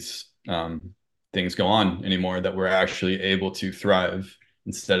all these things go on anymore. That we're actually able to thrive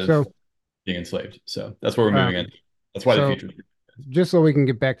instead of So, being enslaved. So that's where we're moving in. um, That's why the so future. just so we can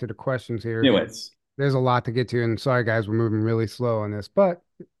get back to the questions here, Anyways, there's a lot to get to, and sorry guys, we're moving really slow on this, but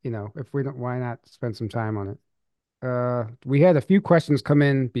if we don't, why not spend some time on it? We had a few questions come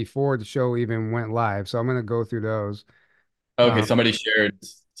in before the show even went live, so I'm gonna go through those. okay, Um, somebody shared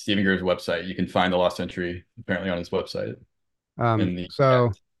Stephen Greer's website. You can find the lost entry apparently on his website in the So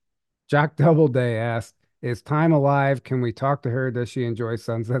text. Jack Doubleday asked, "Is time alive? Can we talk to her? Does she enjoy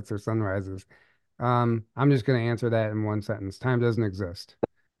sunsets or sunrises?" I'm just going to answer that in one sentence. Time doesn't exist.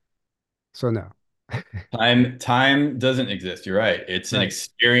 So no. Time doesn't exist. You're right. It's an Right.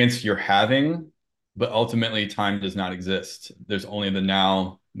 experience you're having, but ultimately time does not exist. There's only the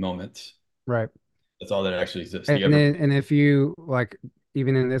now moment. Right. That's all that actually exists. Do And you ever? then, and if you like,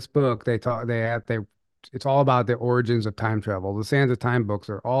 even in this book, it's all about the origins of time travel. The Sands of Time books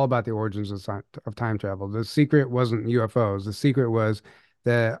are all about the origins of time travel. The secret wasn't UFOs. The secret was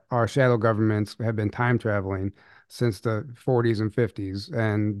that our shadow governments have been time traveling since the 40s and 50s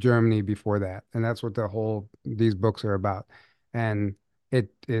and Germany before that. And that's what these books are about. And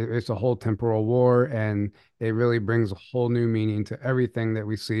it's a whole temporal war, and it really brings a whole new meaning to everything that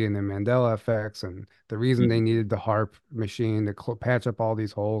we see in the Mandela effects and the reason they needed the HARP machine to patch up all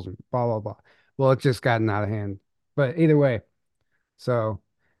these holes and blah blah blah. Well, it's just gotten out of hand. But either way, so,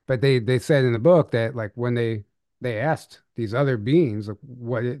 but they said in the book that like when they asked these other beings,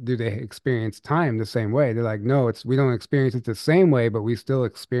 like, do they experience time the same way? They're like, no, we don't experience it the same way, but we still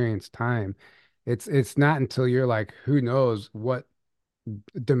experience time. It's not until you're like, who knows what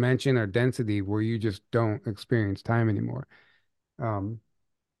dimension or density where you just don't experience time anymore. Um,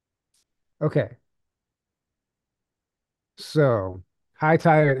 okay. So, hi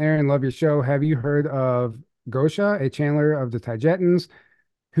Tyler and Aaron, love your show. Have you heard of Gosha, a channeler of the Tijetans,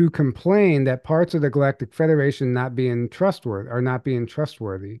 who complained that parts of the Galactic Federation not being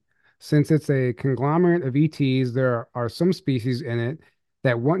trustworthy? Since it's a conglomerate of ETs, there are some species in it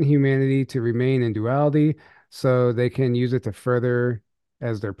that want humanity to remain in duality so they can use it to further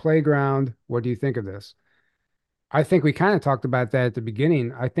as their playground. What do you think of this? I think we kind of talked about that at the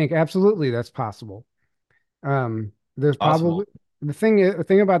beginning. I think absolutely that's possible. There's probably Possible. the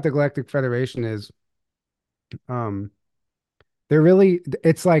thing about the Galactic Federation is um they're really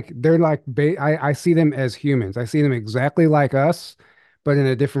it's like they're like I see them as humans. I see them exactly like us, but in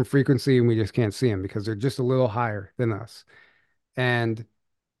a different frequency, and we just can't see them because they're just a little higher than us. And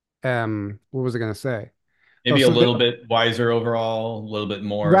what was I gonna say? Oh, Maybe a little bit wiser overall, a little bit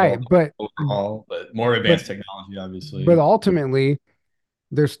more right, evolved overall, but more but advanced technology, but obviously. ultimately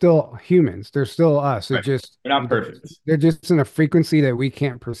they're still humans. They're still us. Right. They're not perfect. They're just in a frequency that we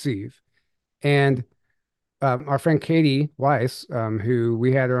can't perceive. And our friend Katie Weiss, who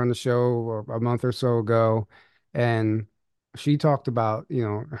we had her on the show a month or so ago, and she talked about,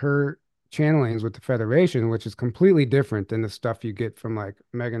 her channelings with the Federation, which is completely different than the stuff you get from like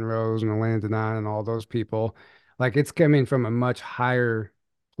Megan Rose and Elena Denon and all those people. Like it's coming from a much higher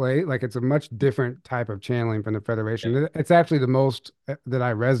play, like it's a much different type of channeling from the Yeah. Federation. It's actually the most that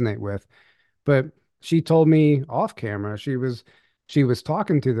I resonate with. But she told me off camera, she was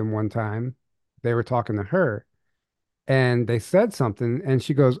talking to them one time. They were talking to her and they said something and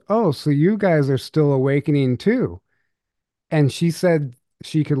she goes, "Oh, so you guys are still awakening too." And she said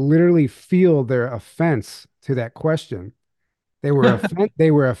she could literally feel their offense to that question. They were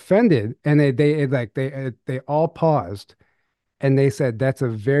offended and they all paused and they said that's a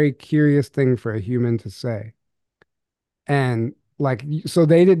very curious thing for a human to say. And like so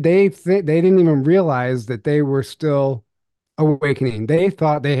they didn't even realize that they were still awakening. They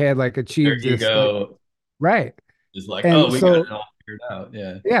thought they had like Their achieved this like ego right. is like, oh, And we got so it all figured out.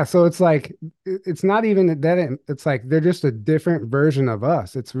 Yeah. yeah, so it's like it's not even it's like they're just a different version of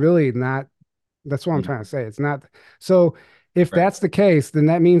us. It's really not that's what I'm Mm. trying to say. It's not so if Right. that's the case, then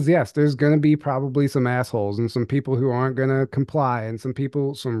that means yes, there's going to be probably some assholes and some people who aren't going to comply and some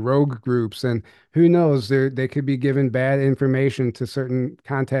rogue groups and who knows, they could be given bad information to certain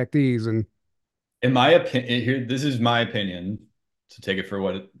contactees and In my opinion, here, this is my opinion. To take it for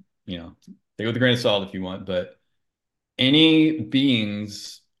what take it with a grain of salt if you want, but any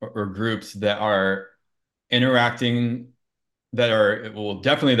beings or groups that are interacting that are well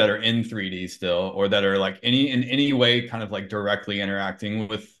definitely that are in 3D still or that are like in any way kind of like directly interacting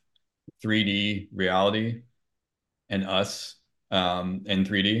with 3D reality and us in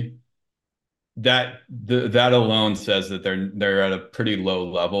 3D that alone says that they're at a pretty low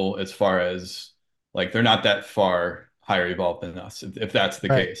level as far as like they're not that far higher evolved than us if that's the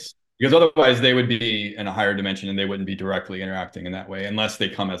right, case because otherwise they would be in a higher dimension and they wouldn't be directly interacting in that way unless they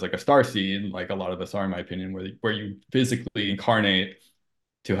come as like a star seed like a lot of us are in my opinion where you physically incarnate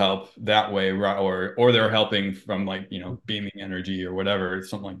to help that way or they're helping from like beaming energy or whatever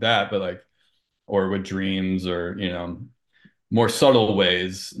something like that but like or with dreams or more subtle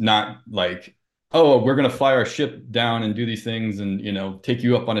ways, not like, oh, we're gonna fly our ship down and do these things and take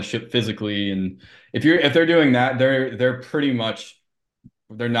you up on a ship physically. And if they're doing that, they're pretty much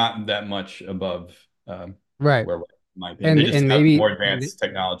they're not that much above Right. where, in my opinion, they just And have maybe more advanced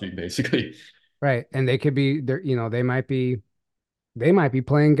technology, basically. right. And they could be they're they might be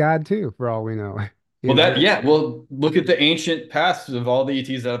playing God too, for all we know. You Well, know? yeah. Well, look at the ancient past of all the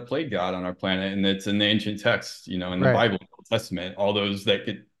ETs that have played God on our planet, and it's in the ancient texts, in the Right. Bible, Old Testament. All those that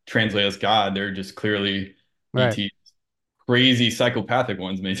get translated as God, they're just clearly Right. ETs, crazy psychopathic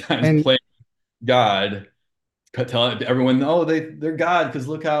ones, many times And playing God, tell everyone, oh, they're God because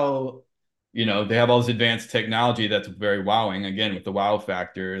look how, they have all this advanced technology that's very wowing. Again, with the wow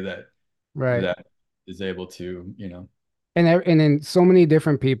factor right. that is able to, And then so many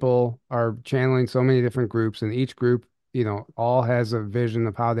different people are channeling so many different groups, and each group, all has a vision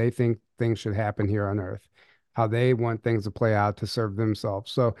of how they think things should happen here on Earth, how they want things to play out to serve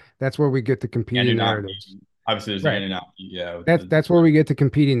themselves. So that's where we get the competing narratives. Anunnaki. Obviously, there's the Right. Anunnaki, yeah, with That's where we get to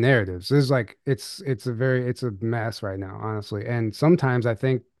competing narratives. This is like it's a mess right now, honestly. And sometimes I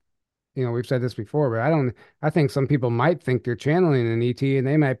think, we've said this before, but I think some people might think they're channeling an ET and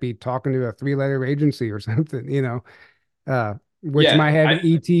they might be talking to a three-letter agency or something, which yeah, might have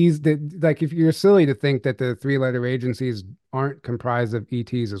ETs that, like, if you're silly to think that the three-letter agencies aren't comprised of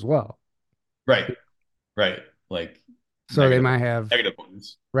ETs as well. right, right, like So they might have, negative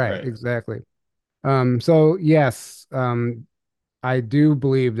ones, right, right. exactly. So yes, I do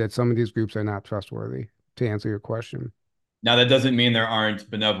believe that some of these groups are not trustworthy, to answer your question. Now, that doesn't mean there aren't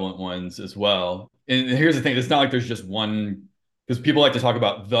benevolent ones as well. And here's the thing, it's not like there's just one, because people like to talk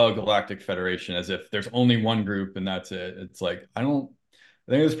about the Galactic Federation as if there's only one group and that's it. It's like, I think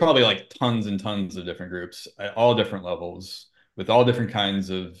there's probably like tons and tons of different groups at all different levels with all different kinds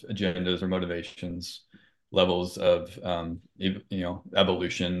of agendas or motivations, levels of,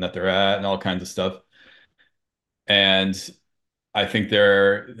 evolution that they're at and all kinds of stuff. And I think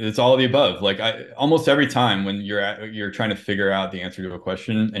it's all of the above. Like almost every time when you're trying to figure out the answer to a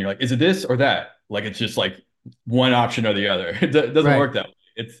question and you're like, is it this or that? Like it's just like one option or the other. It doesn't Right, work that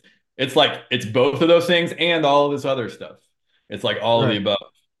way. It's like it's both of those things and all of this other stuff. It's like all of the right, above.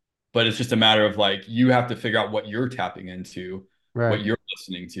 But it's just a matter of like you have to figure out what you're tapping into, right. what you're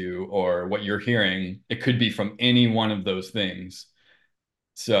listening to, or what you're hearing. It could be from any one of those things.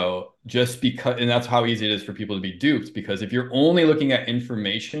 So just because, and that's how easy it is for people to be duped, because if you're only looking at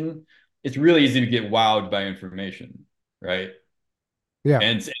information, it's really easy to get wowed by information, right? Yeah.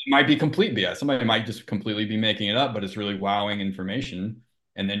 And it might be complete BS. Somebody might just completely be making it up, but it's really wowing information.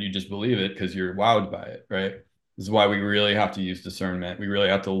 And then you just believe it because you're wowed by it, right? This is why we really have to use discernment. We really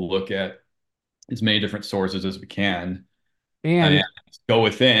have to look at as many different sources as we can and And go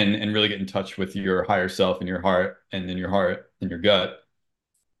within and really get in touch with your higher self and your heart and then your heart and your gut,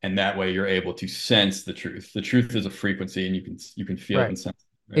 and that way you're able to sense the truth. The truth is a frequency, and you can feel it right. and sense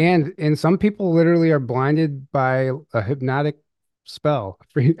it, right? And some people literally are blinded by a hypnotic spell.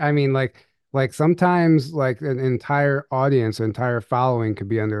 I mean, like sometimes like an entire audience, an entire following could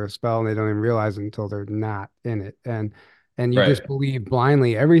be under a spell and they don't even realize it until they're not in it. And you Right, just believe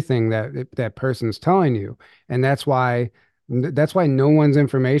blindly everything that person's telling you. And that's why no one's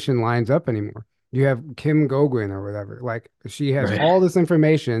information lines up anymore. You have Kim Goguen or whatever. Like she has right. all this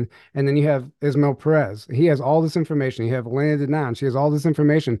information, and then you have Ismail Perez. He has all this information. You have Elena Denan. She has all this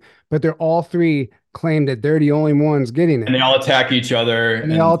information, but they're all three claim that they're the only ones getting And it, they all attack each other, and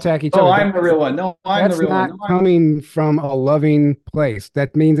they all and attack each oh, other. I'm the real one. No, I'm the That's real one. not No, I'm coming from a loving place.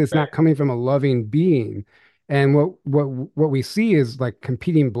 That means it's right, not coming from a loving being. And what we see is like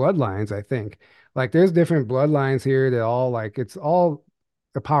competing bloodlines, I think. Like there's different bloodlines here that all like it's all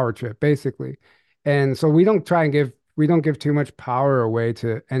a power trip basically. And so we don't give too much power away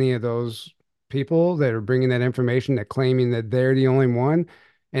to any of those people that are bringing that information that claiming that they're the only one.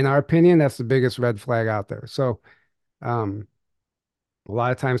 In our opinion, that's the biggest red flag out there. So, um, a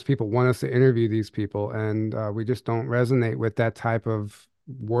lot of times people want us to interview these people, and we just don't resonate with that type of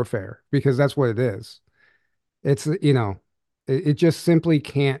warfare because that's what it is. It just simply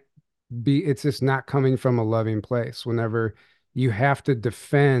can't be, it's just not coming from a loving place. Whenever you have to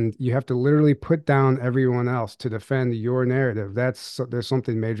literally put down everyone else to defend your narrative. There's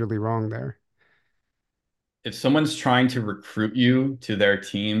something majorly wrong there. if someone's trying to recruit you to their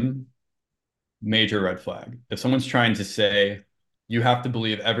team, major red flag. If someone's trying to say you have to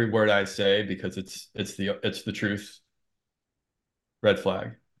believe every word I say because it's the truth, red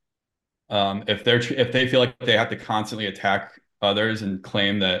flag. If they feel like they have to constantly attack others and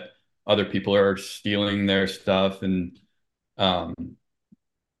claim that other people are stealing their stuff, and um,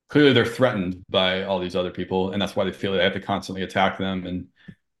 clearly they're threatened by all these other people, and that's why they feel they have to constantly attack them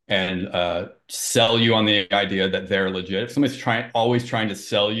and sell you on the idea that they're legit. If somebody's always trying to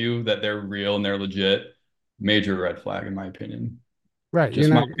sell you that they're real and they're legit, major red flag in my opinion. Right. You're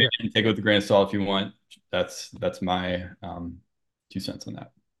Just my not. Yeah. opinion. Take it with a grain of salt if you want. That's my 2 cents on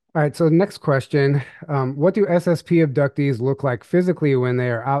that. All right. So next question. What do SSP abductees look like physically when they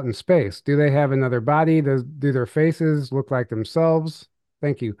are out in space? Do they have another body? Do their faces look like themselves?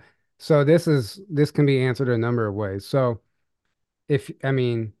 Thank you. So this can be answered a number of ways. So if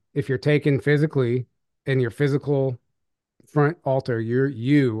you're taken physically and your physical front alter,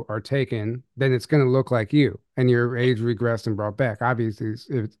 you are taken, then it's going to look like you, and your age regressed and brought back. Obviously it's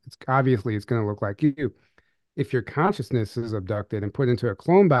going to look like you. If your consciousness is abducted and put into a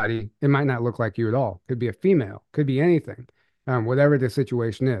clone body, it might not look like you at all. Could be a female, could be anything, whatever the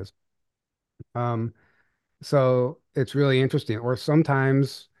situation is. Um, so it's really interesting. Or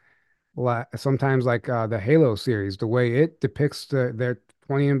sometimes like the Halo series, the way it depicts their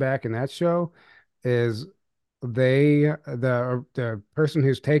 20 and back in that show is the person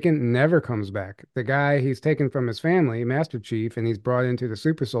who's taken never comes back. The guy he's taken from his family, Master Chief, and he's brought into the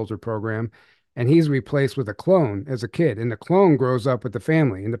Super Soldier program, and he's replaced with a clone as a kid, and the clone grows up with the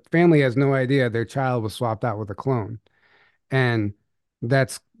family, and the family has no idea their child was swapped out with a clone. And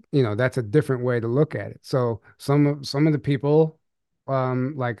that's, that's a different way to look at it. So some of the people,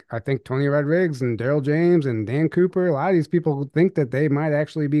 like I think Tony Rodriguez and Daryl James and Dan Cooper, a lot of these people think that they might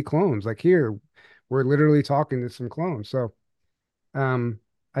actually be clones. Like here, we're literally talking to some clones. So um,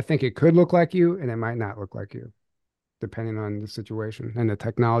 I think it could look like you and it might not look like you, depending on the situation and the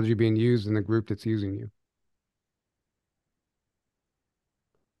technology being used in the group that's using you.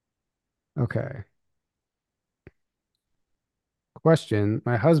 Okay. Question.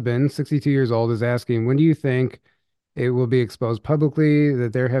 My husband, 62 years old, is asking, when do you think it will be exposed publicly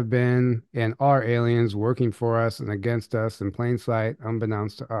that there have been and are aliens working for us and against us in plain sight,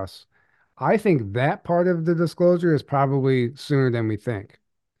 unbeknownst to us? I think that part of the disclosure is probably sooner than we think.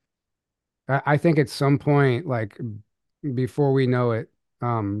 I think at some point, like before we know it,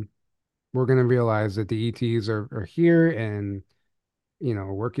 um, we're going to realize that the ETs are here and,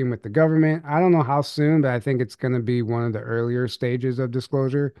 working with the government. I don't know how soon, but I think it's going to be one of the earlier stages of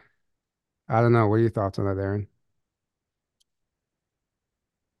disclosure. I don't know. What are your thoughts on that, Aaron?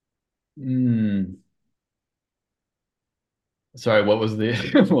 Hmm. Sorry, what was the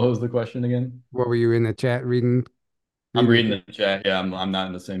what was the question again? What were you in the chat reading? I'm Reading reading the. the chat. Yeah, I'm not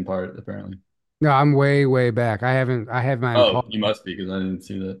in the same part apparently. No, I'm way, way back. I have mine Oh, paused. you must be because I didn't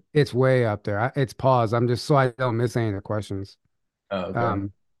see that. It's way up there. It's paused. I'm just so I don't miss any of the questions. Oh, okay.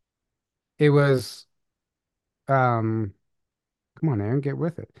 Um, it was, um, come on, Aaron, get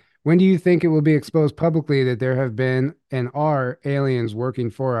with it. When do you think it will be exposed publicly that there have been and are aliens working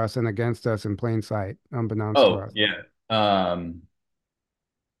for us and against us in plain sight, unbeknownst to Oh, us? yeah.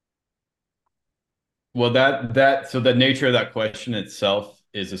 Well, so the nature of that question itself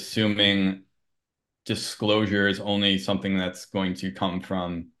is assuming disclosure is only something that's going to come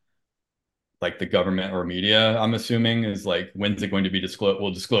from like the government or media. I'm assuming is like when's it going to be disclosed?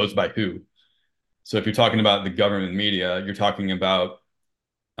 Well, disclosed by who? So if you're talking about the government media, you're talking about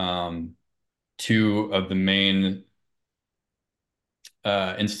um, two of the main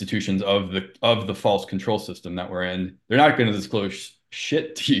institutions of the false control system that we're in. They're not going to disclose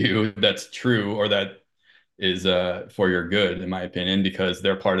shit to you that's true or that is for your good, in my opinion, because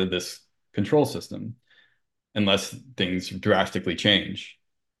they're part of this control system, unless things drastically change.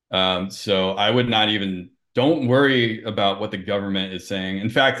 So I would not even, don't worry about what the government is saying. In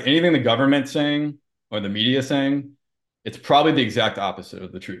fact, anything the government's saying or the media saying, it's probably the exact opposite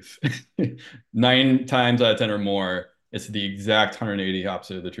of the truth. 9 times out of 10 or more, it's the exact 180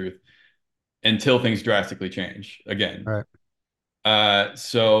 opposite of the truth until things drastically change again. All right.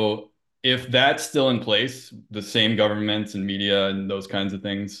 So if that's still in place, the same governments and media and those kinds of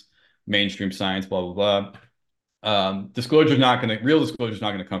things, mainstream science, blah, blah, blah, real disclosure is not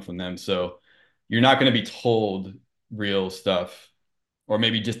going to come from them. So you're not going to be told real stuff or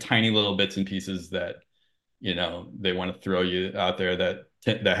maybe just tiny little bits and pieces that, they want to throw you out there that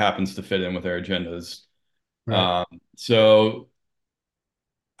happens to fit in with their agendas. Right. Um, so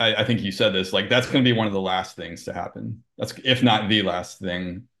I think you said this, like that's going to be one of the last things to happen. That's if not the last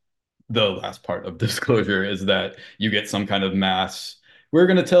thing, the last part of disclosure is that you get some kind of mass. We're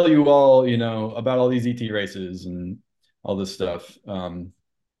going to tell you all, about all these ET races and all this stuff.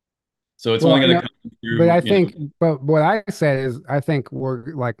 So it's only Well, going to no, come but through, I think, but what I said is, I think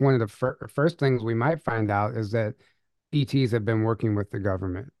we're like one of the first things we might find out is that ETs have been working with the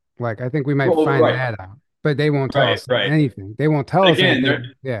government. Like, I think we might well, find right, that out, but they won't tell right, us right. anything. They won't tell But us again,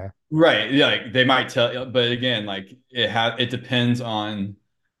 anything. Yeah. right, yeah, like they might tell, but again, like it depends on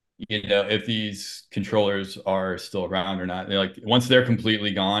if these controllers are still around or not. They're like once they're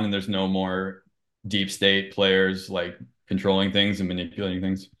completely gone and there's no more deep state players like controlling things and manipulating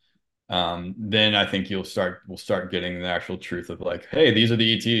things, then I think we'll start getting the actual truth of like, hey, these are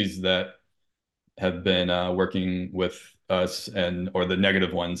the ETs that have been working with us, and or the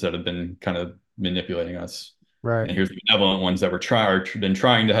negative ones that have been kind of manipulating us. Right. And here's the benevolent ones that been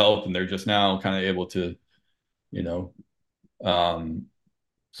trying to help, and they're just now kind of able to, you know, um,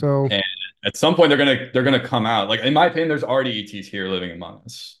 So, and at some point they're gonna come out. Like in my opinion, there's already ETs here living among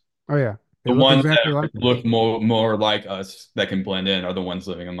us. oh yeah, they The look ones exactly that like us. look more like us that can blend in are the ones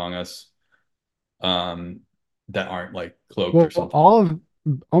living among us, um, that aren't like cloaked or Well, something.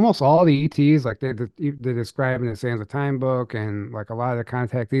 almost all the ETs, like they describe in the Sands of Time book, and like a lot of the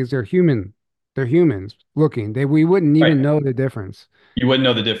contactees, they're human. They're humans looking. We wouldn't Right. even know the difference. You wouldn't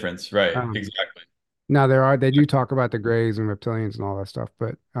know the difference. Right. Um, Exactly. Now they do talk about the Greys and reptilians and all that stuff,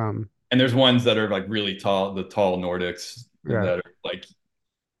 but And there's ones that are like really tall, the tall Nordics yeah. that are like,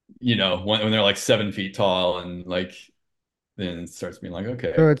 when they're like 7 feet tall and like, then it starts being like, So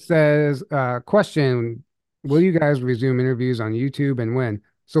okay. it says, question, will you guys resume interviews on YouTube and when?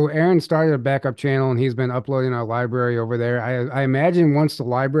 So Aaron started a backup channel and he's been uploading our library over there. I imagine once the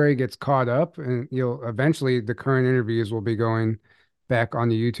library gets caught up and you'll eventually the current interviews will be going back on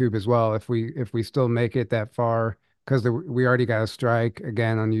the YouTube as well if we still make it that far because we already got a strike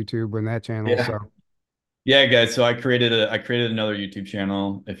again on YouTube on that channel. Yeah. So Yeah, guys. So I created another YouTube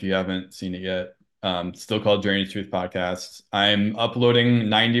channel if you haven't seen it yet. Still called Journey to Truth Podcast. I'm uploading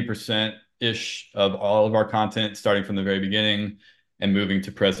 90% ish of all of our content starting from the very beginning and moving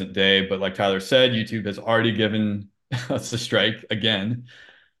to present day. But like Tyler said, YouTube has already given us a strike again.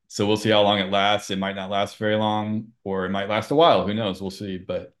 So we'll see how long it lasts. It might not last very long, or it might last a while. Who knows? We'll see.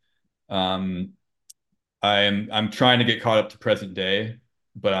 But um, I'm trying to get caught up to present day,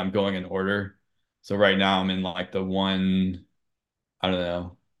 but I'm going in order. So right now I'm in like the I don't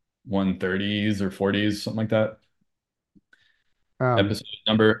know, 130s or 40s, something like that, um, episode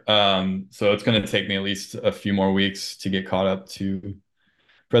number. So it's going to take me at least a few more weeks to get caught up to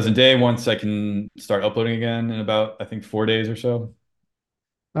present day once I can start uploading again in about, I think, 4 days or so.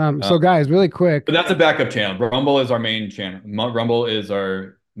 Uh, so guys, really but quick. that's a backup channel. Rumble is our main channel. Rumble is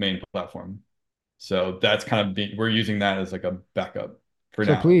our main platform. So that's kind of we're using that as like a backup for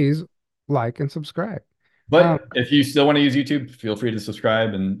So now. please like and subscribe. Um, But if you still want to use YouTube, feel free to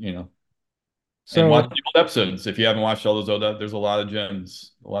subscribe and and watch so the old episodes. If you haven't watched all those there's a lot of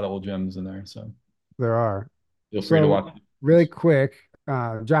gems, a lot of old gems in there. So there are. feel free to So watch. really quick,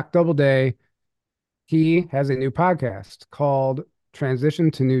 Jock Doubleday, he has a new podcast called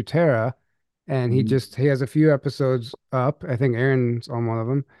Transition to New Terra, and Mhm. he has a few episodes up. I think Aaron's on one of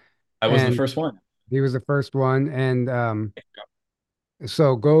them, I was the and first one. he was the first one. And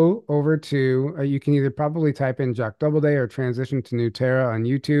so go over to you can either probably type in Jock Doubleday or Transition to New Terra on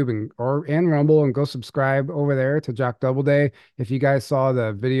YouTube and Rumble and go subscribe over there to Jock Doubleday. If you guys saw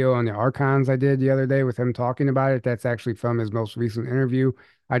the video on the Archons I did the other day with him talking about it, that's actually from his most recent interview.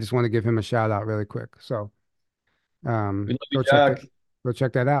 I just want to give him a shout out really quick. So We love you, go check that Jack. go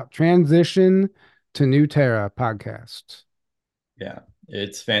check that out. Transition to New Terra podcast. Yeah,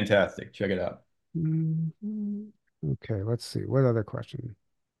 it's fantastic. Check it out. Mhm. Okay, let's see. What other question?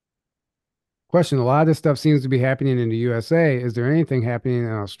 A lot of this stuff seems to be happening in the USA. Is there anything happening in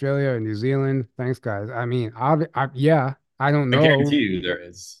Australia or New Zealand? Thanks, guys. I mean, yeah, I don't I guarantee know. you there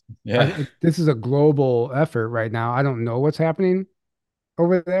is. Yeah. This is a global effort right now. I don't know what's happening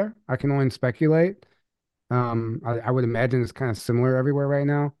over there. I can only speculate. I would imagine it's kind of similar everywhere right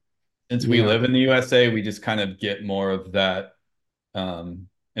now. Since You we know, live in the USA, we just kind of get more of that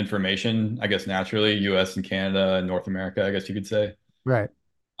information, I guess, naturally, US and Canada and North America, I guess you could say. right.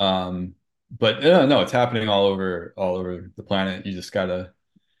 Um, but no, it's happening all over the planet. You just gotta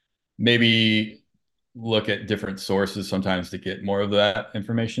maybe look at different sources sometimes to get more of that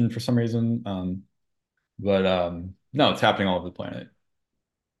information for some reason. But no, it's happening all over the planet.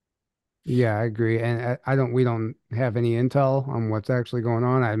 Yeah, I agree. And we don't have any intel on what's actually going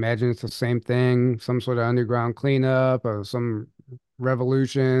on. I imagine it's the same thing, some sort of underground cleanup or some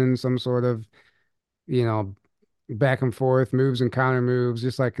revolution, some sort of, you know, back and forth moves and counter moves,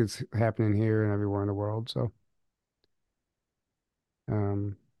 just like it's happening here and everywhere in the world. So,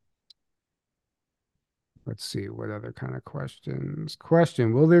 um, let's see what other kind of questions.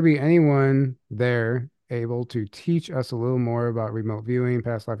 Question: will there be anyone there able to teach us a little more about remote viewing,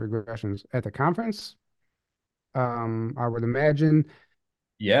 past life regressions at the conference? I would imagine.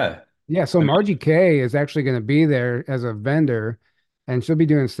 Yeah. Yeah, so I mean, Margie K is actually going to be there as a vendor and she'll be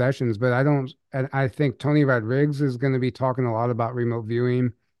doing sessions, but I think Tony Rodriguez is going to be talking a lot about remote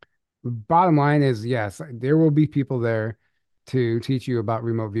viewing. Bottom line is, yes, there will be people there to teach you about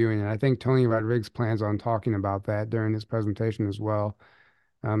remote viewing. And I think Tony Rodriguez plans on talking about that during his presentation as well,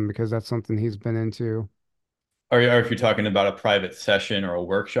 because that's something he's been into. Or if you're talking about a private session or a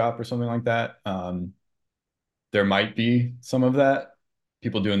workshop or something like that, there might be some of that,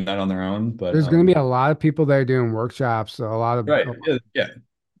 people doing that on their own. But There's going to be a lot of people there doing workshops, so right, yeah, yeah.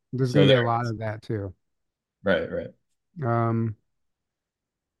 there's going So to be there, a lot of that too. right, right. Um,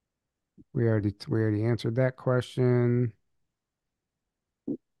 we already answered that question.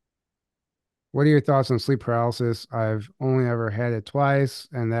 What are your thoughts on sleep paralysis? I've only ever had it twice,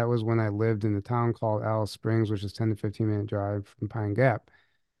 and that was when I lived in a town called Alice Springs, which is 10 to 15-minute drive from Pine Gap.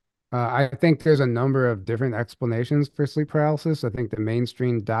 I think there's a number of different explanations for sleep paralysis. I think the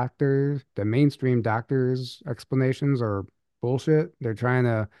mainstream doctors' explanations are bullshit. They're trying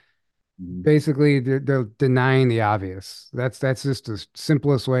to Mhm. basically they're denying the obvious. That's just the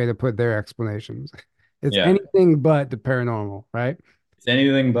simplest way to put their explanations. It's Yeah, anything but the paranormal, right? it's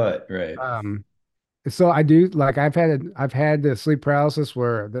anything but right. Um, so I do like I've had the sleep paralysis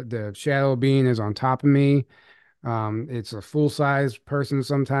where the shadow being is on top of me. It's a full-size person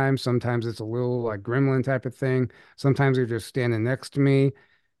sometimes. Sometimes it's a little like gremlin type of thing. Sometimes they're just standing next to me.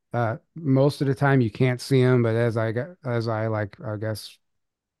 Most of the time you can't see them, but as I like I guess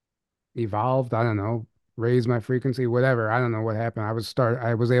evolved, I don't know, raised my frequency, whatever. I don't know what happened.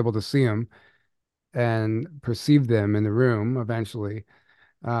 I was able to see them and perceive them in the room eventually.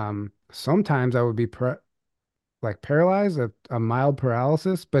 Sometimes I would be like paralyzed, a mild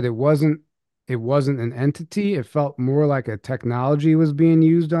paralysis, but it wasn't an entity. It felt more like a technology was being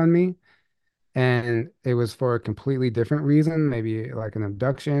used on me. And it was for a completely different reason, maybe like an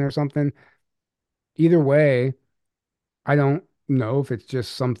abduction or something. Either way, I don't know if it's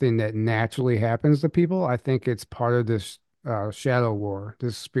just something that naturally happens to people. I think it's part of this shadow war,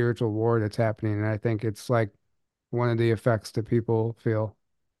 this spiritual war that's happening. And I think it's like one of the effects that people feel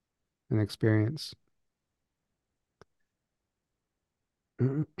and experience.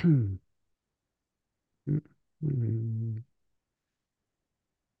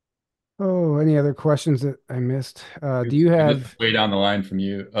 Oh, any other questions that I missed? Do you This is have, way down the line from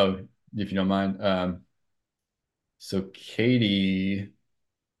you. Oh, if you don't mind. So Katie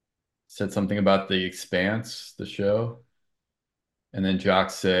said something about The Expanse, the show, and then Jock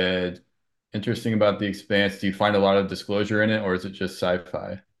said, "Interesting about The Expanse. Do you find a lot of disclosure in it, or is it just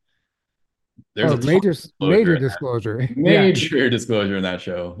sci-fi?" There's oh, a ton major, of disclosure major in that. disclosure. Yeah. Major disclosure in that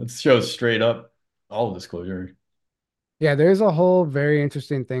show. It shows straight up all disclosure. Yeah. There's a whole very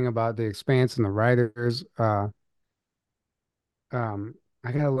interesting thing about The Expanse and the writers.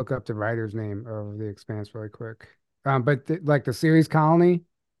 I gotta look up the writer's name of The Expanse really quick. But like the series Colony,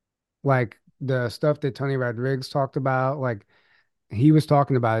 like the stuff that Tony Rodriguez talked about, like he was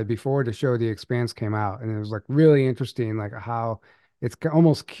talking about it before the show The Expanse came out, and it was like really interesting, like how it's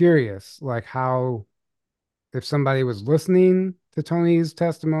almost curious, like how if somebody was listening to Tony's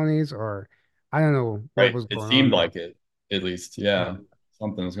testimonies, or I don't know what Right. was It going on seemed there. like it, at least. Yeah. Um,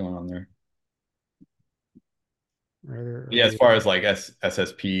 Something was going on there. writer of Yeah, as the far as like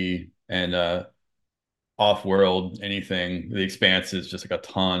SSP and off-world anything, The Expanse is just like a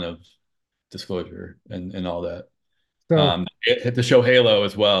ton of disclosure and all that. so The show Halo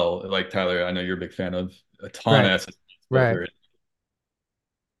as well. Like Tyler, I know you're a big fan of a ton of right, SSP right. exposure.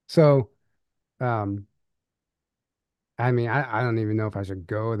 So um, I mean, I don't even know if I should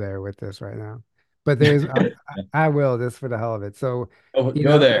go there with this right now, but I will just for the hell of it. So, you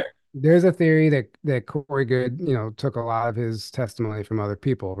Go know, there. there's a theory that Corey Good, took a lot of his testimony from other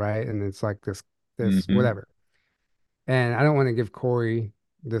people, right? And it's like this Hmm. whatever. And I don't want to give Corey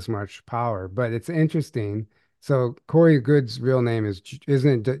this much power, but it's interesting. So Corey Good's real name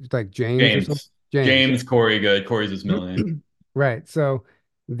isn't it like James or something? James. James. James Corey Good. Corey's his middle name. Right. So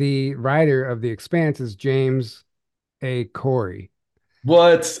the writer of The Expanse is James A. Corey.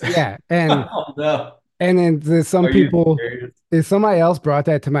 What? Yeah, and Oh no. and then some Are you people, serious? if somebody else brought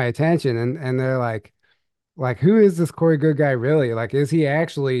that to my attention, and they're like, who is this Corey Good guy really? Like, is he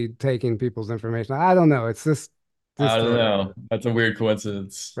actually taking people's information? I don't know. It's this I don't story, know. That's a weird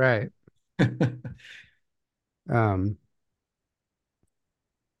coincidence. right? Who Um,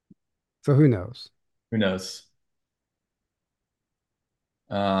 so who knows? knows?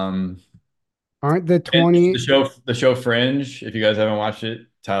 Um, Aren't the and 20 the show Fringe, if you guys haven't watched it,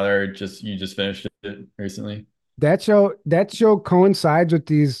 Tyler, just you just finished it recently. that show coincides with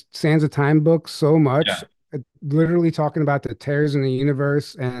these Sands of Time books so much, Yeah. literally talking about the tears in the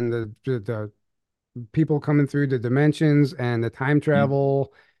universe and the people coming through the dimensions and the time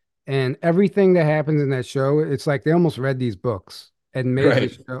travel and everything that happens in that show. It's like they almost read these books and made the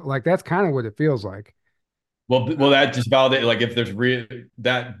Right. show. Like that's kind of what it feels like. Well, that just validate like if there's real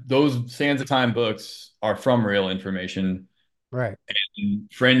that those Sands of Time books are from real information, Right. and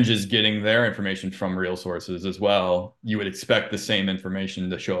Fringe is getting their information from real sources as well. You would expect the same information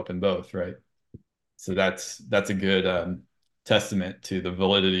to show up in both, right? So that's a good testament to the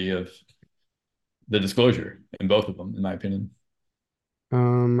validity of the disclosure in both of them, in my opinion.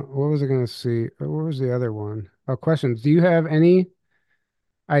 What was I gonna see? What was the other one? Oh, questions. Do you have any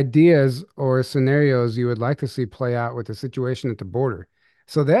ideas or scenarios you would like to see play out with the situation at the border?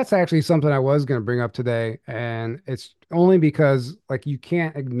 So that's actually something I was going to bring up today, and it's only because like you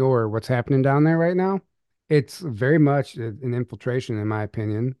can't ignore what's happening down there right now. It's very much an infiltration, in my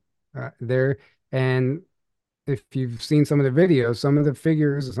opinion, there. And if you've seen some of the videos, some of the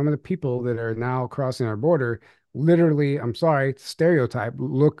figures, some of the people that are now crossing our border, literally, I'm sorry, stereotype,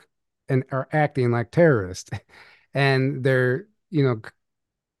 look and are acting like terrorists. And they're,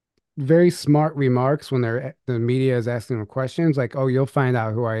 very smart remarks when the media is asking them questions like, "Oh, you'll find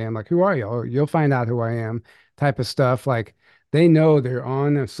out who I am." Like, "Who are you?" "Oh, you'll find out who I am." Type of stuff. Like, they know they're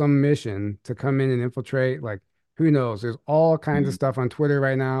on some mission to come in and infiltrate. Like, who knows? There's all kinds of Mhm. stuff on Twitter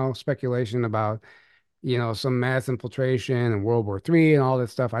right now, speculation about some mass infiltration and World War III and all that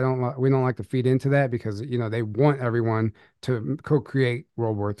stuff. We don't like to feed into that because they want everyone to co-create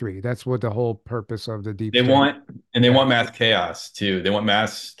World War III. That's what the whole purpose of the deep They state. want and they Yeah, want mass chaos too. They want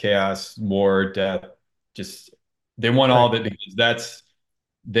mass chaos, war, death. Just they want all right, of it because that's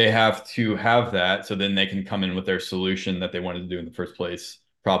they have to have that so then they can come in with their solution that they wanted to do in the first place.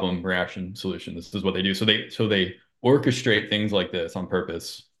 Problem, reaction, solution. This is what they do. So they orchestrate things like this on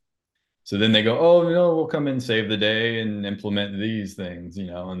purpose. So then they go, oh no, we'll come and save the day and implement these things,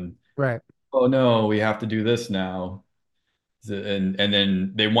 and right, oh no, we have to do this now. And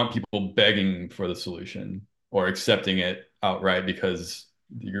then they want people begging for the solution or accepting it outright because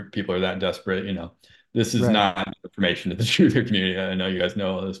your people are that desperate. This is right, not information to the truther community. I know you guys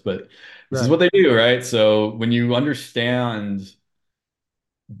know all this, but this is right. what they do, right? So when you understand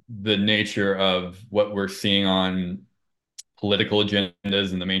the nature of what we're seeing on political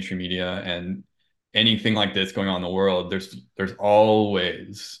agendas in the mainstream media and anything like this going on in the world, there's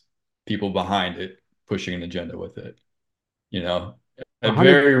always people behind it pushing an agenda with it. You know, A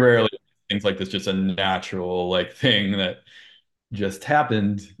hundred, very rarely things like this just a natural like thing that just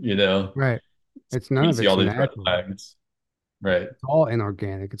happened. right. It's none You of see it's all these red natural. flags, right? It's all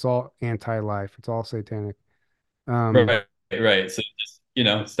inorganic. It's all anti-life. It's all satanic. Um, Right, right. So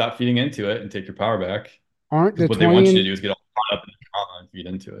just stop feeding into it and take your power back aren't because the what they 20 want you to and do is get all caught up in the drama and feed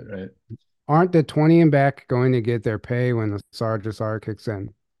into it, right? aren't the 20 and back going to get their pay when the Sarge kicks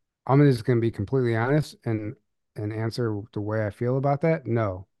in? I'm just going to be completely honest and answer the way I feel about that.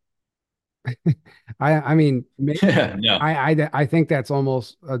 No. I mean, No, I think that's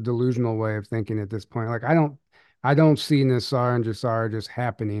almost a delusional way of thinking at this point. Like I don't see Nassar and Jassar just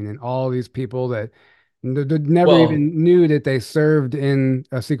happening, and all these people that never well, even knew that they served in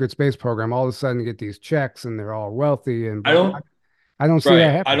a secret space program all of a sudden get these checks and they're all wealthy and I blah. don't. I don't see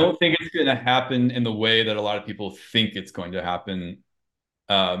that Right, I happening. don't think it's going to happen in the way that a lot of people think it's going to happen,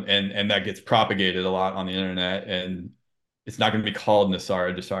 and that gets propagated a lot on the internet, and it's not going to be called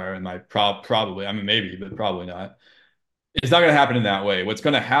Nasara Jasara, and probably, I mean, maybe, but probably not. It's not going to happen in that way. What's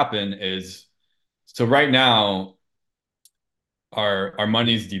going to happen is, so right now, our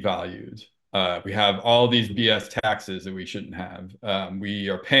money's devalued. We have all these BS taxes that we shouldn't have. We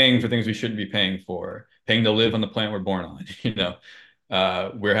are paying for things we shouldn't be paying for, paying to live on the planet we're born on.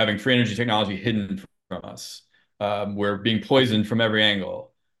 We're having free energy technology hidden from us. We're being poisoned from every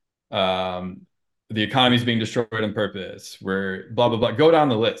angle. Um, the economy is being destroyed on purpose. We're blah blah blah. Go down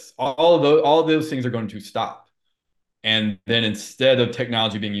the list. All of those things are going to stop. And then instead of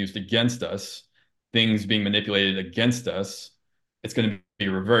technology being used against us, things being manipulated against us, it's going to be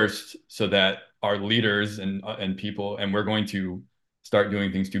reversed so that our leaders and people, and we're going to start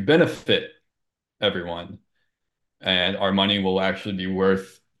doing things to benefit everyone. And our money will actually be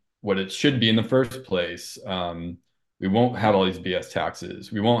worth what it should be in the first place. We won't have all these BS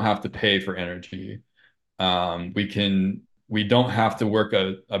taxes. We won't have to pay for energy. We don't have to work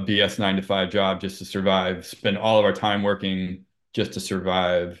a BS 9 to 5 job just to survive, spend all of our time working just to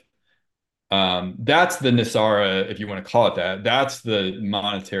survive. That's the Nisara, if you want to call it that. That's the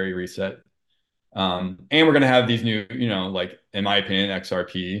monetary reset. And we're going to have these new, like in my opinion,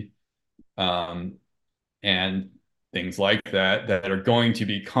 XRP, um, and things like that are going to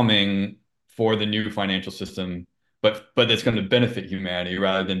be coming for the new financial system, but it's going to benefit humanity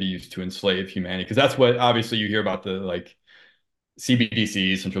rather than be used to enslave humanity. Because that's what obviously you hear about the like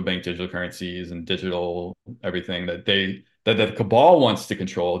CBDCs, central bank digital currencies, and digital everything that that the cabal wants to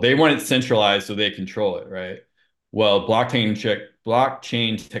control. They want it centralized so they control it, right? Well,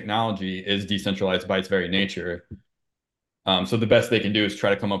 blockchain technology is decentralized by its very nature. So the best they can do is try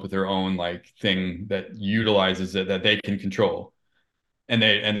to come up with their own like thing that utilizes it that they can control. And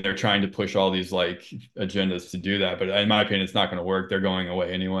they're trying to push all these like agendas to do that. But in my opinion, it's not going to work. They're going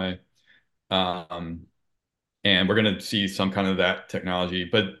away anyway. Um, and we're going to see some kind of that technology.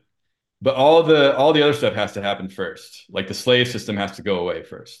 But all the other stuff has to happen first. Like the slave system has to go away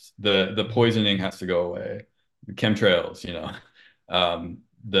first. The poisoning has to go away. The chemtrails,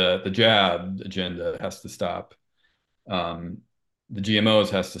 the jab agenda has to stop. Um, the GMOs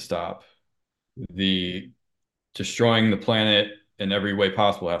has to stop. The destroying the planet in every way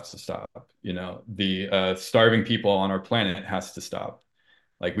possible has to stop. The starving people on our planet has to stop.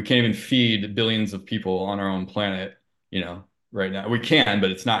 Like we can't even feed billions of people on our own planet, you know, right now. We can,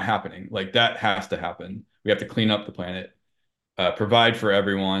 but it's not happening. Like that has to happen. We have to clean up the planet, provide for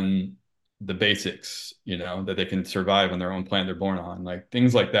everyone the basics, that they can survive on their own planet they're born on. Like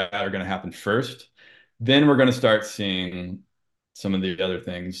things like that are going to happen first. Then we're going to start seeing some of the other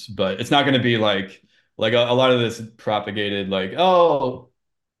things, but it's not going to be like a lot of this propagated like, oh,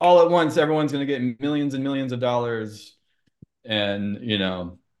 all at once everyone's going to get millions and millions of dollars and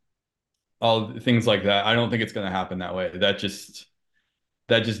all things like that. I don't think it's going to happen that way. That just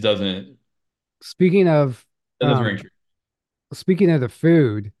Speaking of doesn't ring um true. speaking of the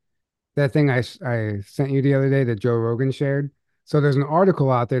food, that thing I sent you the other day that Joe Rogan shared. So there's an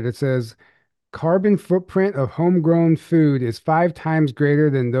article out there that says carbon footprint of homegrown food is 5 times greater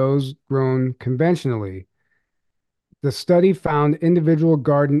than those grown conventionally. The study found individual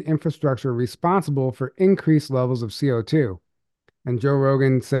garden infrastructure responsible for increased levels of CO2. And Joe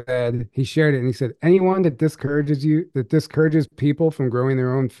Rogan said he shared it and he said, anyone that discourages people from growing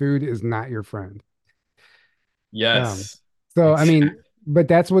their own food is not your friend. Um, Yes. so I Exactly. mean, but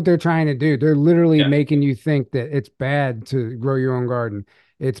that's what they're trying to do. They're literally Yeah. making you think that it's bad to grow your own garden.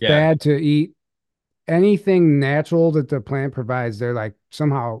 It's Yeah. bad to eat anything natural that the plant provides. They're like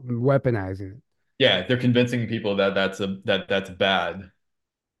somehow weaponizing it. Yeah. They're convincing people that that's bad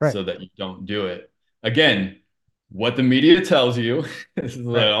Right, so that you don't do it. Again, what the media tells you, this is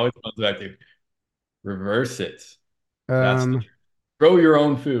what right. it always comes back to. Reverse it. That's the Um, truth. Grow your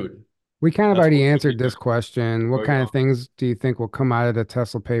own food. we kind of That's already what we should be answered doing. this question. What Grow your kind own. of things do you think will come out of the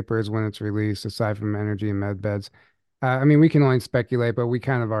Tesla papers when it's released, aside from energy and med beds? I mean, we can only speculate, but we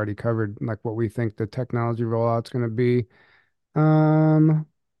kind of already covered like what we think the technology rollout's going to be. Um,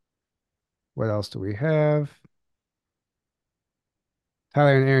 what else do we have?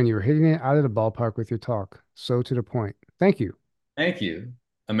 Tyler and Aaron, you were hitting it out of the ballpark with your talk. So to the point. Thank you. Thank you.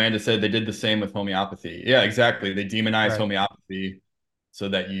 Amanda said they did the same with homeopathy. Yeah, exactly. They demonize Right. homeopathy so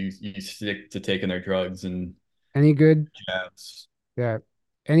that you stick to taking their drugs and Any good, jabs. yeah,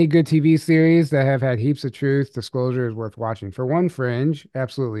 any good TV series that have had heaps of truth, disclosure is worth watching. For one, Fringe,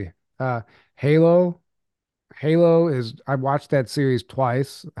 absolutely. Halo, Halo is, I watched that series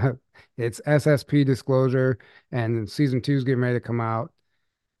twice. It's SSP disclosure, and season two is getting ready to come out.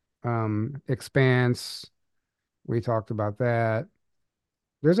 Expanse, we talked about that.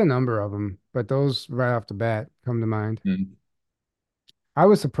 There's a number of them, but those right off the bat come to mind. Mm. I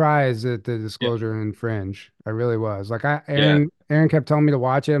was surprised at the Yep. disclosure in Fringe. I really was. Like Yeah. Aaron kept telling me to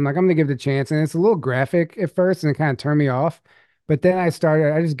watch it. I'm like, I'm gonna give it a chance. And it's a little graphic at first and it kind of turned me off. But then I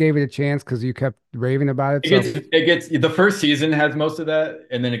just gave it a chance because you kept raving about it. It So gets it gets the first season has most of that,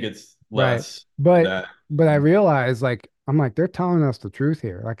 and then it gets right. less of But that. but I realized like I'm like, they're telling us the truth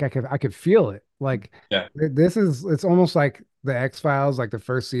here. Like I could feel it. Like Yeah. this is it's almost like the X-Files, like the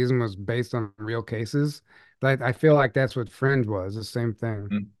first season was based on real cases. But I feel like that's what Fringe was, the same thing.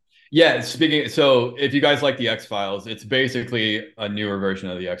 Mm. Yeah, so if you guys like the X-Files, it's basically a newer version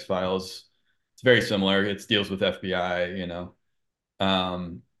of the X-Files. It's very similar. It deals with FBI.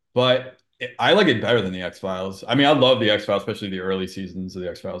 Um, but I like it better than the X-Files. I mean, I love the X-Files, especially the early seasons of the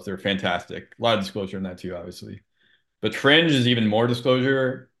X-Files. They're fantastic. A lot of disclosure in that too, obviously. But Fringe is even more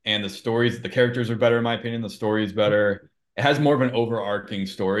disclosure, and the characters are better, in my opinion. The story is better. It has more of an overarching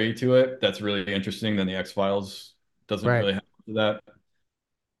story to it that's really interesting than the X-Files. Doesn't Right. really have that.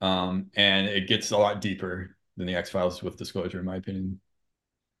 And it gets a lot deeper than the X-Files with disclosure, in my opinion.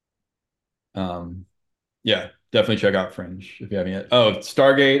 Um, yeah, definitely check out Fringe if you haven't yet. Oh,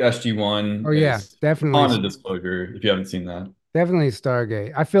 Stargate SG-1 Oh yeah, is definitely. on a disclosure if you haven't seen that. Definitely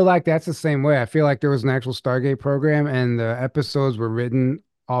Stargate. I feel like that's the same way. I feel like there was an actual Stargate program and the episodes were written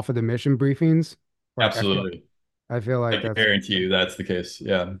off of the mission briefings. Like Absolutely. I feel I like can that's guarantee you that's the case.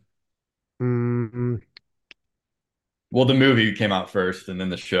 Yeah. mm, Well, the movie came out first, and then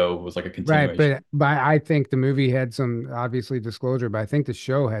the show was like a Right, continuation. but I think the movie had some obviously disclosure, but I think the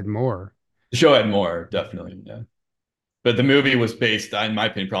show had more. The show had more, definitely, yeah. But the movie was based, in my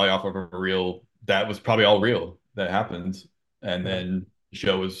opinion, probably off of a real. That was probably all real that happened, and Yeah. then the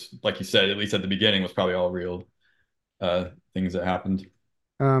show was, like you said, at least at the beginning, was probably all real things that happened.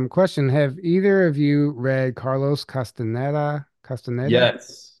 Question: have either of you read Carlos Castaneda? Castaneda?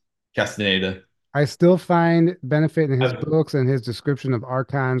 Yes, Castaneda. I still find benefit in his I've, books and his description of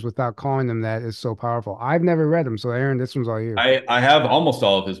archons without calling them that is so powerful. I've never read them, so Aaron, this one's all you. I have almost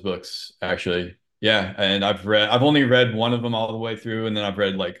all of his books actually. Yeah, and I've only read one of them all the way through, and then I've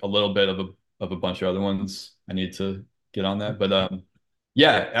read like a little bit of a bunch of other ones. I need to get on that, but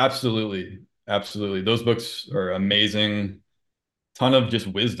yeah, absolutely, absolutely. Those books are amazing. Ton of just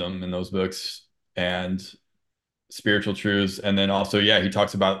wisdom in those books and spiritual truths, and then also yeah, he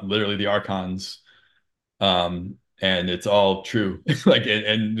talks about literally the archons, and it's all true. Like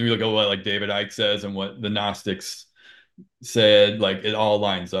and we look at what like David Icke says and what the Gnostics said, like it all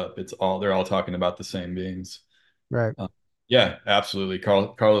lines up. It's all they're all talking about the same beings. Right. Uh, yeah, absolutely.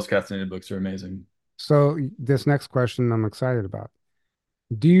 Carlos Castaneda books are amazing. So this next question I'm excited about.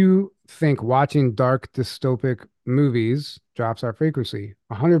 Do you think watching dark dystopic movies drops our frequency?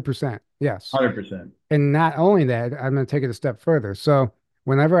 100%. Yes. 100%. And not only that, I'm going to take it a step further. So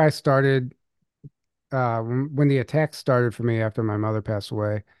whenever I started, when the attacks started for me after my mother passed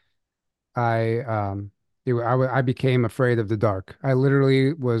away, I I became afraid of the dark. I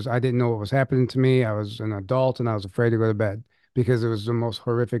literally was I didn't know what was happening to me. I was an adult and I was afraid to go to bed because it was the most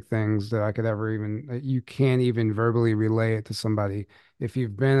horrific things that I could ever even you can't even verbally relay it to somebody. If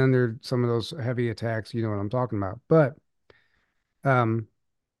you've been under some of those heavy attacks, you know what I'm talking about. But um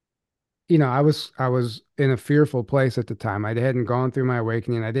I was in a fearful place at the time. I hadn't gone through my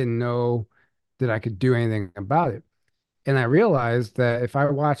awakening. I didn't know that I could do anything about it. And I realized that if I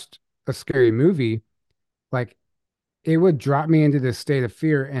watched a scary movie, like it would drop me into this state of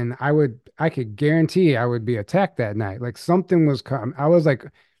fear and I could guarantee I would be attacked that night. Like something was coming. I was like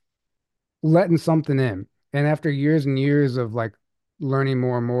letting something in. And after years and years of like learning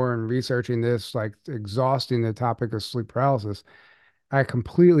more and more and researching this, like exhausting the topic of sleep paralysis, I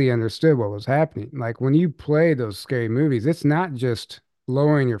completely understood what was happening. Like when you play those scary movies, it's not just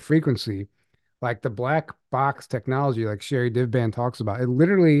lowering your frequency, like the black box technology, like Sherry Divban talks about. It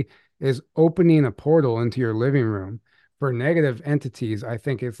literally is opening a portal into your living room for negative entities. I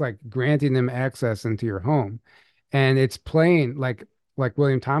think it's like granting them access into your home. And it's playing like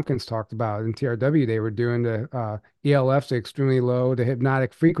William Tompkins talked about in TRW, they were doing the ELFs to extremely low to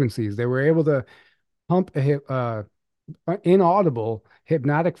hypnotic frequencies. They were able to pump a inaudible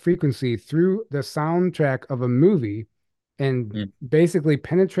hypnotic frequency through the soundtrack of a movie and Mm. basically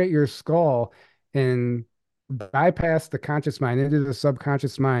penetrate your skull and bypass the conscious mind into the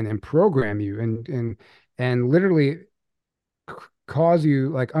subconscious mind and program you and literally cause you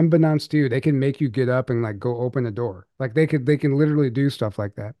like unbeknownst to you they can make you get up and like go open a door like they can literally do stuff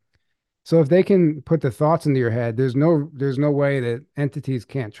like that. So if they can put the thoughts into your head, there's no way that entities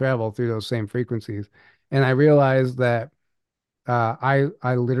can't travel through those same frequencies. And I realized that I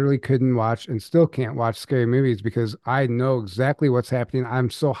literally couldn't watch and still can't watch scary movies because I know exactly what's happening. I'm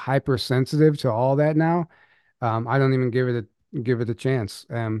so hypersensitive to all that now. I don't even give it a chance.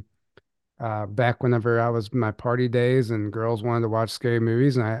 Back whenever I was in my party days and girls wanted to watch scary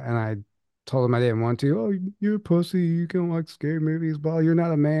movies and I told them I didn't want to. Oh, you're a pussy. You can watch scary movies, blah. You're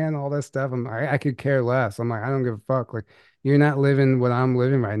not a man. All that stuff. I could care less. I'm like I don't give a fuck. Like you're not living what I'm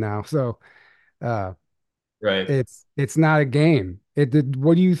living right now. So. Uh, Right. it's not a game.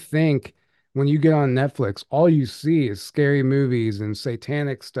 What do you think when you get on Netflix? All you see is scary movies and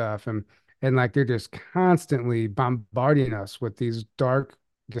satanic stuff and like they're just constantly bombarding us with these dark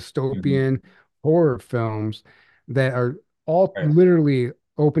Mhm. dystopian horror films that are all Right. literally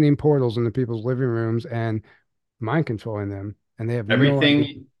opening portals into people's living rooms and mind controlling them and they have no idea.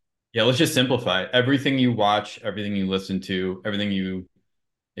 Everything, yeah, let's just simplify it. Everything you watch, everything you listen to, everything you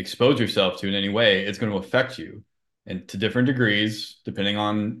expose yourself to in any way, it's going to affect you and to different degrees, depending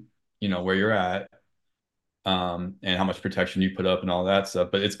on, where you're at, and how much protection you put up and all that stuff,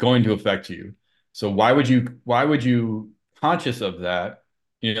 but it's going to affect you. So why would you conscious of that?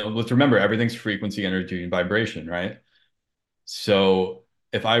 Let's remember everything's frequency, energy, and vibration, right? So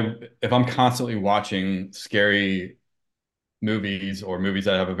if I'm constantly watching scary movies or movies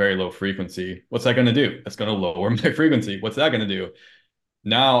that have a very low frequency, what's that going to do? That's going to lower my frequency. What's that going to do?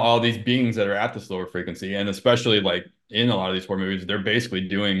 Now all these beings that are at this lower frequency, and especially like in a lot of these horror movies, they're basically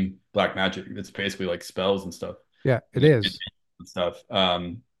doing black magic. It's basically like spells and stuff Yeah, it and is. stuff.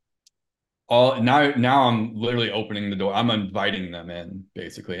 all now I'm literally opening the door. I'm inviting them in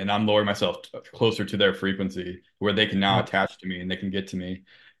basically, and I'm lowering myself closer to their frequency where they can now Yeah. attach to me and they can get to me.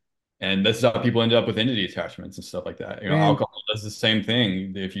 And this is how people end up with entity attachments and stuff like that. You know, And alcohol does the same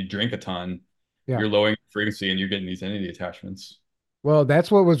thing. If you drink a ton, yeah. you're lowering the frequency and you're getting these entity attachments. Well, that's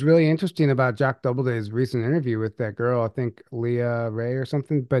what was really interesting about Jack Doubleday's recent interview with that girl, I think Leah Ray or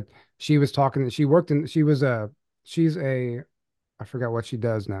something. But she was talking, she worked in, she's a, I forgot what she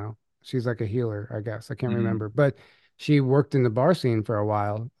does now. She's like a healer, I guess. I can't Mhm. remember. But she worked in the bar scene for a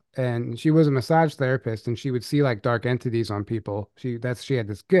while and she was a massage therapist and she would see like dark entities on people. She had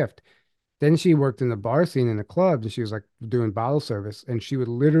this gift. Then she worked in the bar scene in the clubs and she was like doing bottle service and she would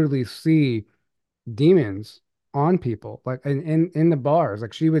literally see demons on people like in the bars,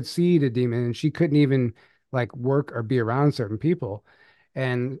 like she would see the demon and she couldn't even like work or be around certain people.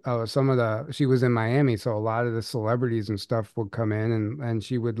 And some of the she was in Miami, so a lot of the celebrities and stuff would come in and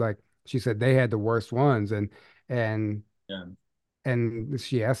she would like she said they had the worst ones and Yeah. and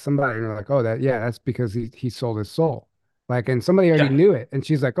she asked somebody and they're like, oh, that, yeah, that's because he sold his soul, like, and somebody already Yeah. knew it and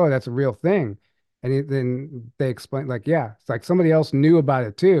she's like, oh, that's a real thing. And then they explained like, yeah, it's like somebody else knew about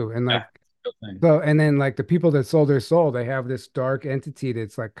it too, and Yeah. like Real thing. so, and then like the people that sold their soul, they have this dark entity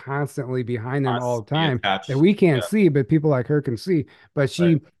that's like constantly behind them all the Constantly time that attached. we can't Yeah. see, but people like her can see. But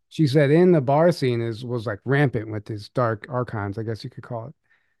Right. she said in the bar scene is was like rampant with his dark archons, I guess you could call it.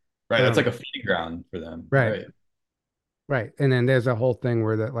 Right. That's like Um, a feeding ground for them. right, Right. right. And then there's a whole thing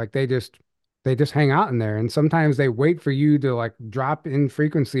where that like they just hang out in there, and sometimes they wait for you to like drop in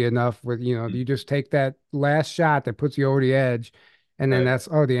frequency enough with you just take that last shot that puts you over the edge, and then Right. that's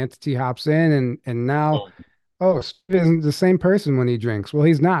the entity hops in and now. Boom. Oh, Steve isn't the same person when he drinks. Well,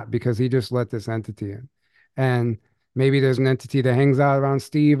 he's not because he just let this entity in. And maybe there's an entity that hangs out around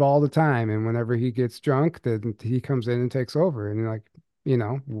Steve all the time. And whenever he gets drunk, then he comes in and takes over. And like, you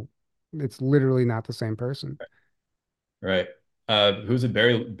know, it's literally not the same person. Right. Who's it?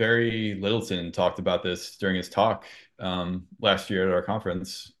 Barry Littleton talked about this during his talk last year at our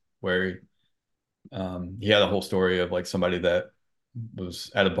conference, where he had a whole story of like somebody that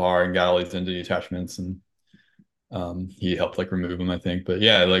was at a bar and got all these into attachments, and he helped like remove them, I think. But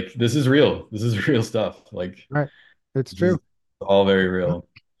yeah, like this is real. This is real stuff. Like Right. It's this is true. all very real.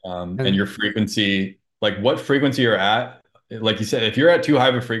 And And your frequency, like what frequency you're at, like you said, if you're at too high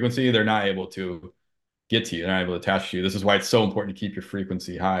of a frequency, they're not able to get to you. They're not able to attach to you. This is why it's so important to keep your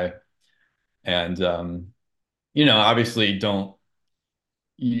frequency high. And obviously don't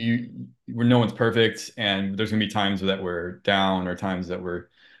where no one's perfect and there's gonna be times that we're down or times that we're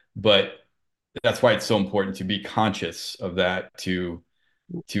but that's why it's so important to be conscious of that to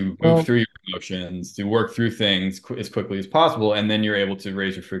move well, through your emotions, to work through things as quickly as possible, and then you're able to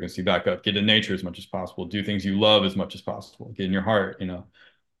raise your frequency back up, get in nature as much as possible, do things you love as much as possible, get in your heart,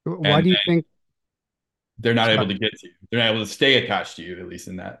 why and do you think? they're not able Sorry. to get to you. They're not able to stay attached to you, at least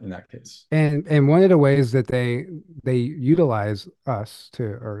in that case. And one of the ways that they utilize us to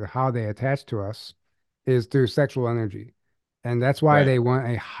or how they attach to us is through sexual energy. And that's why Right. they want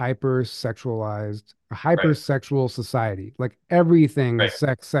a Right. hypersexual society. Like everything Right. is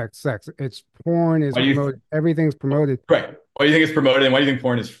sex, sex, sex. It's porn is Why do you promoted, everything's promoted. right? Why do you think it's promoted, and why do you think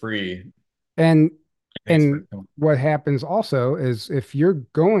porn is free? And I think it's free. and what happens also is if you're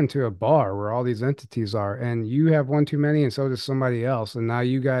going to a bar where all these entities are and you have one too many and so does somebody else and now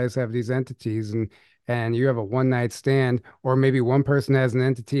you guys have these entities and you have a one night stand or maybe one person has an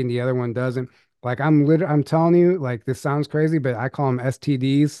entity and the other one doesn't. Like I'm telling you, like this sounds crazy, but I call them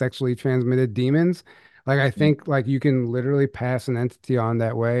STDs, sexually transmitted demons. Like I Mm, think like you can literally pass an entity on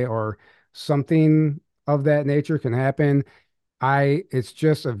that way or something of that nature can happen. It's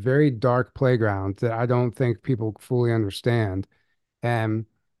just a very dark playground that I don't think people fully understand. And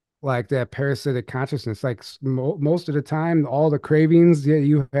like that parasitic consciousness, like most of the time, all the cravings that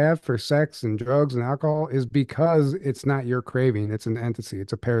you have for sex and drugs and alcohol is because it's not your craving. It's an entity.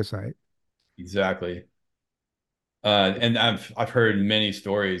 It's a parasite. exactly. And I've heard many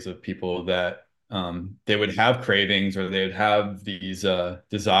stories of people that they would have cravings or they would have these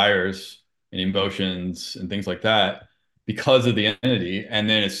desires and emotions and things like that because of the entity. And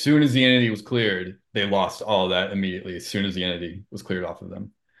then as soon as the entity was cleared, they lost all of that immediately as soon as the entity was cleared off of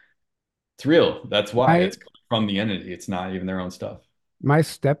them. It's real. That's why My it's coming from the entity. It's not even their own stuff. my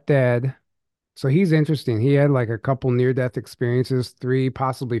stepdad, so he's interesting. He had like a couple near-death experiences, three,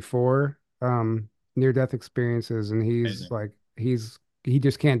 possibly four, near-death experiences, and he's Amazing. like he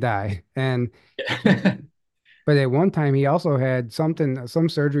just can't die. And Yeah. but at one time, he also had some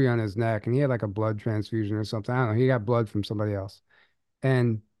surgery on his neck, and he had like a blood transfusion or something. I don't know. He got blood from somebody else,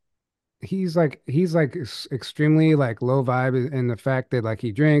 and extremely like low vibe in the fact that like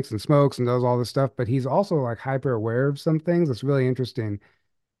he drinks and smokes and does all this stuff, but he's also like hyper aware of some things. It's really interesting.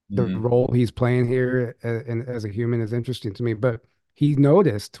 The Hmm. role he's playing here and as a human is interesting to me. But he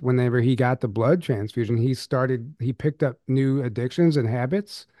noticed whenever he got the blood transfusion, he picked up new addictions and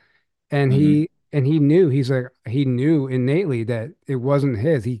habits, and Hmm. he knew innately that it wasn't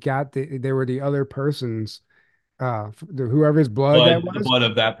his. They were the other person's, whoever's blood that The was. blood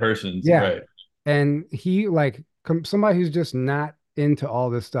of that person's Yeah. right. And he like somebody who's just not into all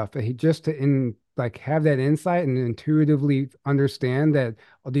this stuff, but he just to in like have that insight and intuitively understand that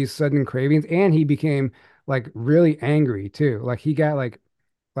all these sudden cravings, and he became like really angry too. Like he got like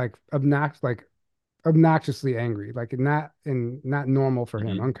obnoxiously angry, like not normal for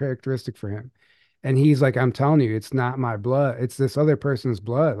him, Hmm. uncharacteristic for him. And he's like, I'm telling you, it's not my blood. It's this other person's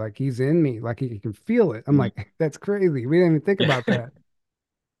blood. Like he's in me. Like he can feel it. I'm Hmm. like, that's crazy. We didn't even think Yeah. about that.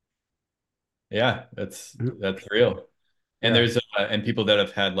 Yeah, that's real. And Yeah. and people that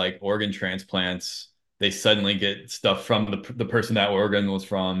have had like organ transplants, they suddenly get stuff from the person that organ was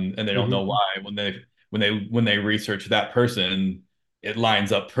from, and they don't know Mhm. why. When they research that person, it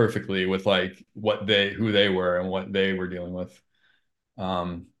lines up perfectly with like who they were and what they were dealing with.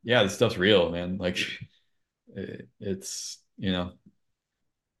 Yeah, this stuff's real, man. Like it's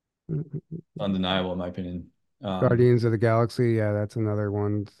undeniable in my opinion. Um, Guardians of the Galaxy. Yeah, that's another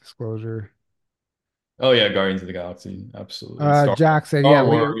one disclosure. oh yeah, Guardians of the Galaxy, absolutely. Star Jock said, yeah,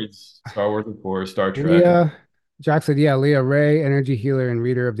 Star Wars, of course, Star Trek. Leah, Jock said, yeah, Leah Ray, energy healer and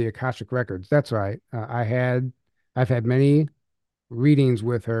reader of the Akashic Records. That's right. I've had many readings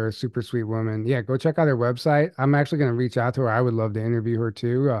with her. Super sweet woman. Yeah, go check out her website. I'm actually going to reach out to her. I would love to interview her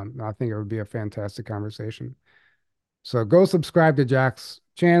too. I think it would be a fantastic conversation. So go subscribe to Jack's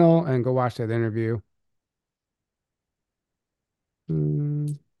channel and go watch that interview.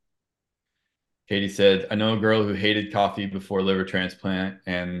 Mm, Katie said, I know a girl who hated coffee before liver transplant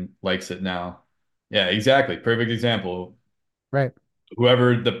and likes it now. Yeah, exactly. Perfect example. right.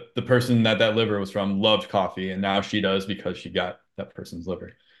 Whoever the person that liver was from loved coffee, and now she does because she got that person's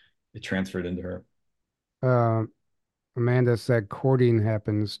liver. It transferred into her. Um, Amanda said courting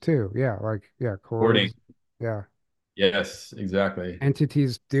happens too. Yeah, like yeah, Hoarding. cords. Yeah. Yes, exactly.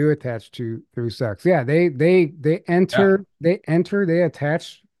 Entities do attach to through sex. Yeah, Yeah. they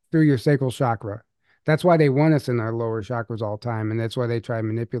attach through your sacral chakra. That's why they want us in our lower chakras all the time, and that's why they try to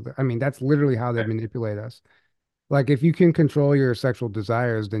manipulate. I mean, that's literally how they Right. manipulate us. Like if you can control your sexual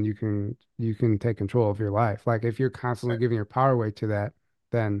desires, then you can take control of your life. Like if you're constantly giving your power away to that,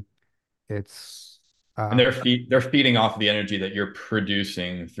 then it's And uh they're feeding off of the energy that you're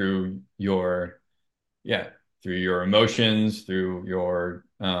producing through your yeah, through your emotions, through your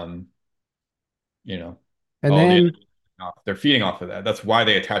you know, and all the then energy they're feeding off of that. That's why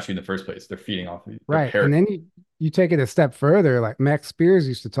they attach you in the first place. They're feeding off of you. They're right. And parent. then you take it a step further. Like Max Spears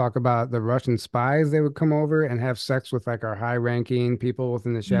used to talk about the Russian spies. They would come over and have sex with like our high-ranking people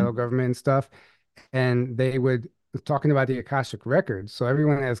within the shadow Mhm. government and stuff. And they would talking about the Akashic records. So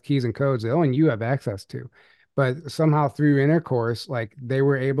everyone has keys and codes that only you have access to. But somehow through intercourse, like they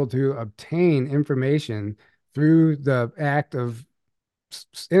were able to obtain information through the act of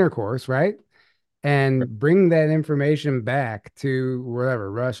intercourse, right? And bring that information back to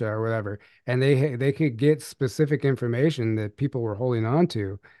wherever, Russia or whatever, and they could get specific information that people were holding on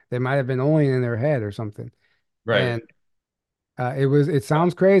to that might have been only in their head or something. Right. And it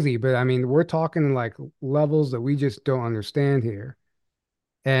sounds crazy, but I mean, we're talking like levels that we just don't understand here.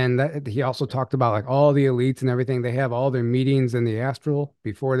 And he also talked about like all the elites and everything. They have all their meetings in the astral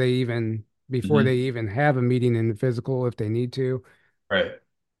before they Hmm. even have a meeting in the physical if they need to. Right.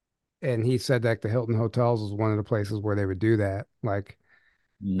 And he said that the Hilton hotels was one of the places where they would do that. Like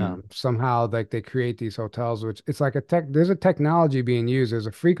Hmm. somehow like they create these hotels, which it's like there's a technology being used. There's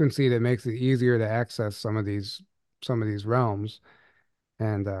a frequency that makes it easier to access some of these realms.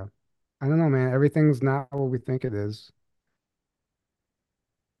 And I don't know, man. Everything's not what we think it is.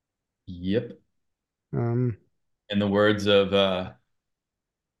 Yep. Um, In the words of the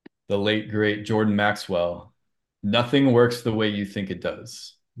late great Jordan Maxwell, nothing works the way you think it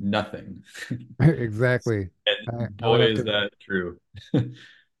does. Nothing. exactly. And I would boy, have is to, that true.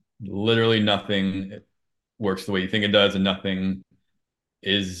 Literally nothing works the way you think it does, and nothing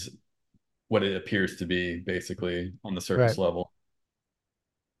is what it appears to be, basically, on the right. surface level.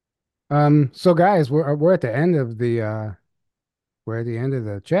 So guys, we're at the end of the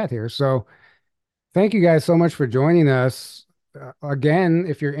chat here. So thank you guys so much for joining us. Again,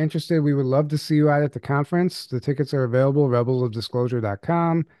 if you're interested, we would love to see you out at the conference. The tickets are available,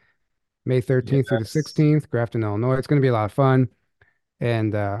 rebelsofdisclosure.com, May 13th through the Yes. 16th, Grafton, Illinois. It's going to be a lot of fun.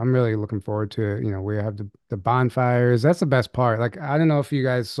 And I'm really looking forward to it. You know, we have the bonfires. That's the best part. Like, I don't know if you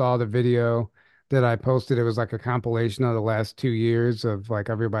guys saw the video that I posted. It was like a compilation of the last 2 years of like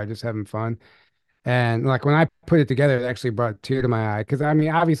everybody just having fun. And like when I put it together, it actually brought a tear to my eye. Because I mean,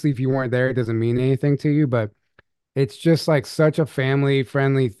 obviously, if you weren't there, it doesn't mean anything to you, but it's just like such a family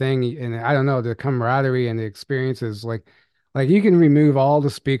friendly thing. And I don't know, the camaraderie and the experiences, like you can remove all the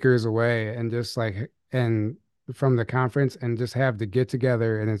speakers away and just like, and from the conference and just have the get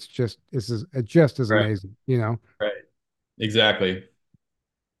together. And it's just as Right, amazing, you know? right. Exactly.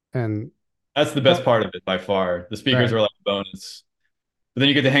 And That's the but, best part of it by far. The speakers right, are like a bonus. But then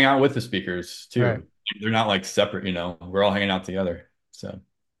you get to hang out with the speakers right. too. They're not like separate, you know. We're all hanging out together. So,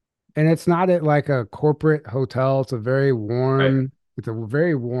 And it's not at like a corporate hotel. right. It's a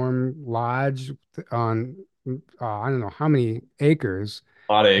very warm lodge on, I don't know how many acres.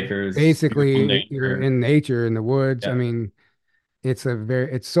 A lot of acres, beautiful Basically, you're nature. in nature in the woods. I Yeah, mean, it's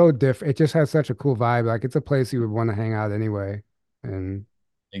so different. It just has such a cool vibe. Like it's a place you would want to hang out anyway and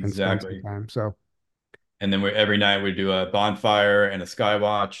spend some exactly. time. So And then every night we do a bonfire and a sky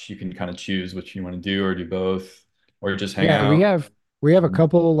watch. You can kind of choose what you want to do or do both or just hang yeah, out. we have a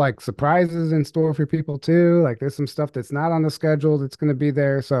couple like surprises in store for people too. Like there's some stuff that's not on the schedule that's going to be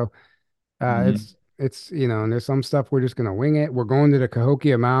there. So Mhm. it's you know, and there's some stuff we're just gonna wing it. We're going to the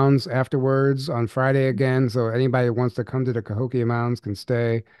Cahokia Mounds afterwards on Friday again. So anybody who wants to come to the Cahokia Mounds can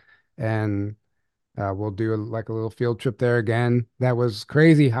stay, and we'll do like a little field trip there again. That was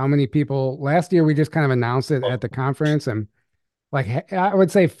crazy how many people last year we just kind of announced it Oh, at the conference, and like I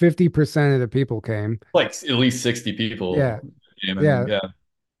would say 50% of the people came. like at least 60 people Yeah, came, I think. yeah, Yeah,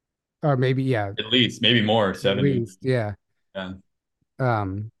 or maybe yeah, at least, maybe more, at 70. least yeah. Yeah.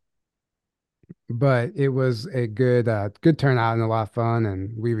 Um, but it was a good turnout and a lot of fun,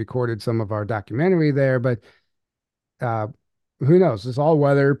 and we recorded some of our documentary there. But uh, who knows? It's all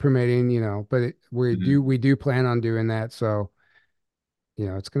weather permitting, you know. But Mhm. we do plan on doing that, so you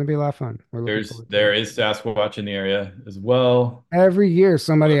know it's going to be a lot of fun. We're looking There's forward to there it. is Sasquatch in the area as well. Every year,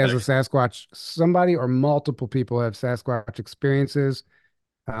 somebody has a Like, Sasquatch. Somebody or multiple people have Sasquatch experiences.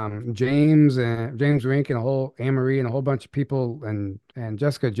 James Rink and a whole Anne-Marie and a whole bunch of people and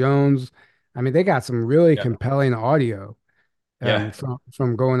Jessica Jones. I mean, they got some really yeah, compelling audio yeah,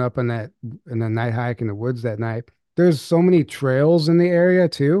 from going up on that in the night hike in the woods that night. There's so many trails in the area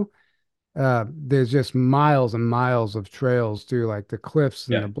too. There's just miles and miles of trails through like the cliffs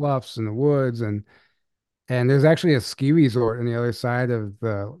and yeah. the bluffs and the woods and there's actually a ski resort on the other side of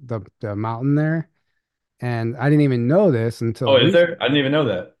the mountain there. And I didn't even know this until Oh, is recently. there? I didn't even know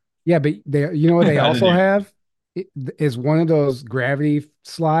that. Yeah, but they, you know what I they didn't also even. have is one of those gravity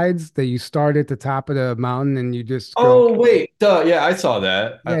slides that you start at the top of the mountain and you just go. Oh, wait. Duh. Yeah, I saw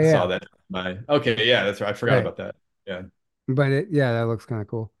that. Yeah, I saw yeah, that. Okay, yeah, that's right. I forgot right. about that. Yeah. But yeah, that looks kind of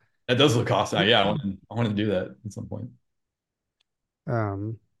cool. That does look awesome. Yeah, I want to do that at some point.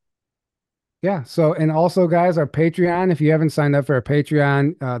 Um, Yeah. So, and also, guys, our Patreon, if you haven't signed up for our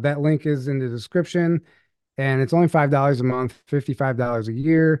Patreon, that link is in the description and it's only $5 a month, $55 a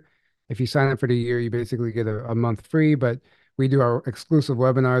year. If you sign up for the year, you basically get a month free, but we do our exclusive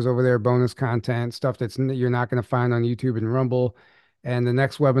webinars over there, bonus content, stuff you're not going to find on YouTube and Rumble. And the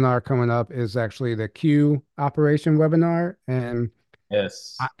next webinar coming up is actually the Q operation webinar. And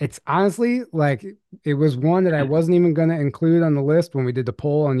Yes. it's honestly like it was one that I wasn't even going to include on the list when we did the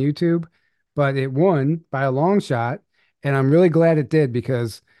poll on YouTube, but it won by a long shot. And I'm really glad it did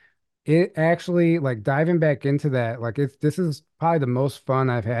because it actually like diving back into that, like this is probably the most fun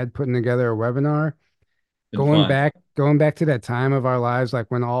I've had putting together a webinar. Been fun. Going back to that time of our lives, like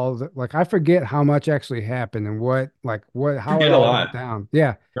when like I forget how much actually happened and how it Forget a all went lot. down.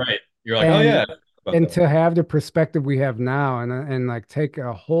 Yeah. Right. You're like, oh And yeah, I forgot about and that. to have the perspective we have now and like take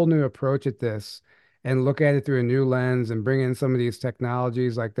a whole new approach at this and look at it through a new lens and bring in some of these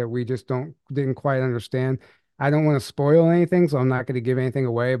technologies like that we just didn't quite understand. I don't want to spoil anything, so I'm not going to give anything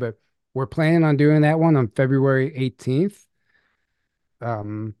away, but we're planning on doing that one on February 18th.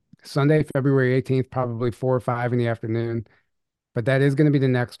 Um, Sunday, February 18th, probably 4 or 5 in the afternoon. But that is going to be the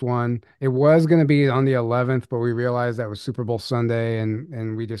next one. It was going to be on the 11th, but we realized that was Super Bowl Sunday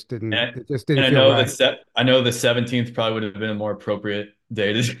and we just didn't, And it just didn't and feel right. I know the 17th probably would have been a more appropriate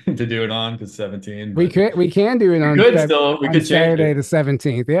day to to do it on because 17, but We can do it we on could change Saturday it the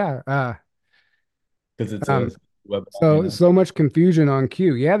 17th. Yeah. because it's a Um webinar, you so know. so much confusion on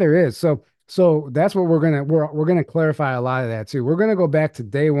Q. Yeah, there is. So that's what we're gonna clarify a lot of that too. We're gonna go back to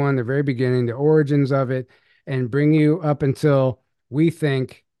day one, the very beginning, the origins of it, and bring you up until we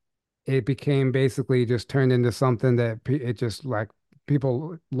think it became basically just turned into something that it just like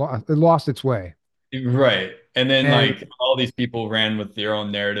it lost its way. Right. And then And like all these people ran with their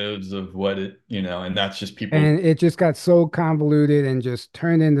own narratives of what it, and that's just and people. it just got so convoluted and just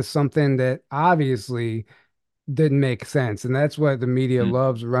turned into something that obviously didn't make sense. And that's what the media Mm,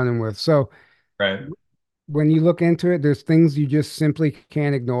 loves running with. So right. when you look into it, there's things you just simply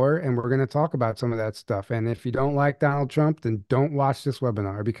can't ignore, and we're going to talk about some of that stuff. And if you don't like Donald Trump, then don't watch this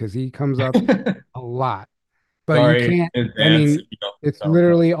webinar because he comes up a lot. But you Sorry can't, in I advance if mean, you don't it's Donald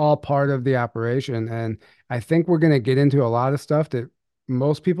Trump. literally all part of the operation. And I think we're going to get into a lot of stuff that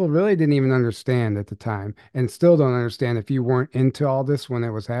most people really didn't even understand at the time and still don't understand if you weren't into all this when it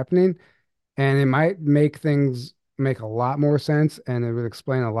was happening. And it might make things make a lot more sense and it would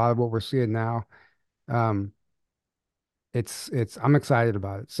explain a lot of what we're seeing now. Um, I'm excited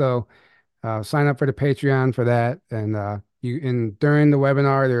about it. So sign up for the Patreon for that. And during the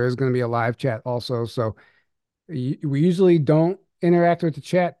webinar, there is going to be a live chat also. So we usually don't interact with the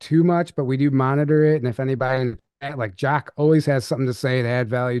chat too much, but we do monitor it. And if anybody in the chat, like Jock always has something to say to add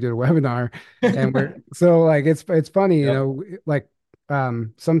value to the webinar. And we're so like it's funny, Yep. like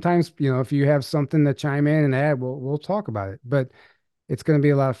sometimes, if you have something to chime in and add, we'll talk about it. But it's gonna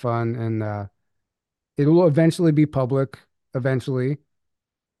be a lot of fun and it will eventually be public eventually.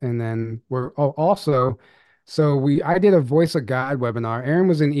 And then also so I did a Voice of God webinar. Aaron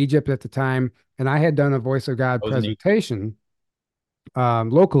was in Egypt at the time, and I had done a Voice of God I was neat. presentation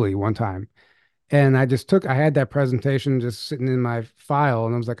locally one time. And I had that presentation just sitting in my file.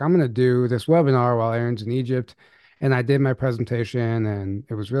 And I was like, I'm going to do this webinar while Aaron's in Egypt. And I did my presentation and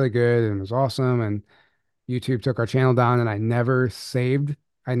it was really good and it was awesome. And YouTube took our channel down and I never saved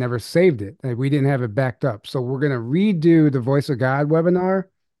it. Like, we didn't have it backed up. So we're going to redo the Voice of God webinar,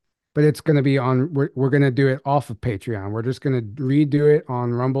 but it's going to be we're going to do it off of Patreon. We're just going to redo it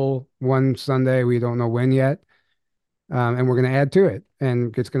on Rumble one Sunday. We don't know when yet, and we're going to add to it,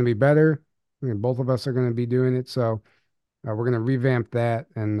 and it's going to be better. I mean, both of us are going to be doing it, so we're going to revamp that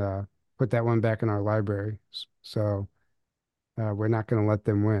and put that one back in our library. So we're not going to let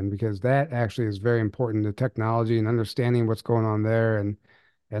them win because that actually is very important to technology and understanding what's going on there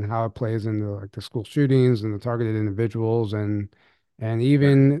and how it plays into like the school shootings and the targeted individuals and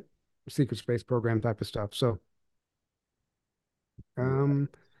Right. even secret space program type of stuff. So, um,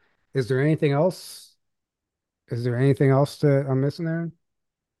 is there anything else? Is there anything else that I'm missing there?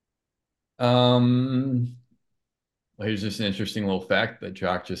 Um, well, here's just an interesting little fact that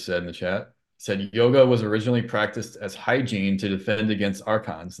Jock just said in the chat. He said yoga was originally practiced as hygiene to defend against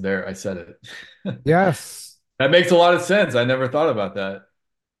archons. There, I said it. Yes. That makes a lot of sense. I never thought about that.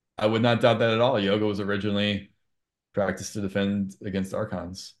 I would not doubt that at all. Yoga was originally practiced to defend against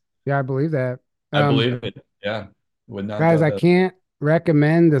archons. Yeah, I believe that. I Um, believe it. Yeah. Would not Guys, doubt I that. can't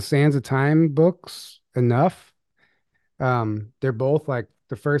recommend the Sands of Time books enough. They're both like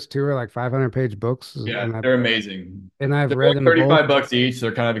the first two are like 500-page books, Yeah, and they're amazing. I've They're read like them both. 35 bucks each.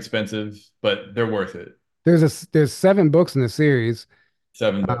 They're kind of expensive, but they're worth it. There's 7 books in the series.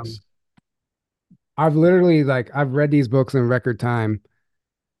 7 books. Um, I've read these books in record time.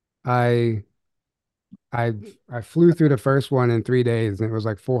 I I I flew through the first one in 3 days, and it was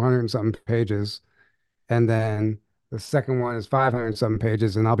like 400 and something pages, and then the second one is 500 and something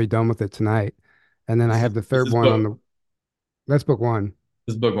pages, and I'll be done with it tonight. And then I This is have the this third is one on book the that's book one.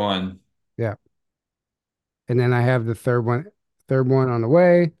 this is book one. Yeah. And then I have the third one on the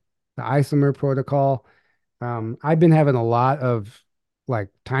way, the Isomer protocol. I've been having a lot of like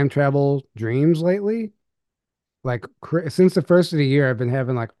time travel dreams lately. Like since the first of the year, I've been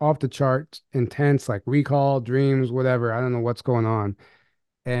having like off the charts intense, like recall dreams, whatever. I don't know what's going on.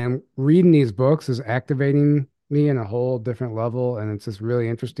 And reading these books is activating me in a whole different level. And it's just really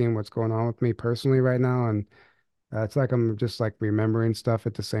interesting what's going on with me personally right now. And it's like I'm just like remembering stuff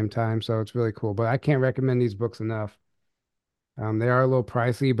at the same time. So it's really cool. But I can't recommend these books enough. They are a little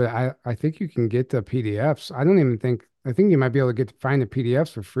pricey, but I think you can get the PDFs. I think you might be able to find the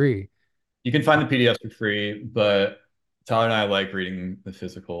PDFs for free. You can find the PDFs for free, but Tyler and I like reading the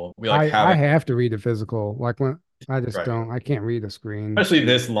physical. We like I having, have to read the physical. Like when right. I can't read a screen. Especially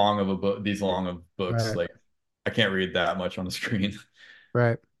this long of a book, these long of books. Right. Like I can't read that much on the screen.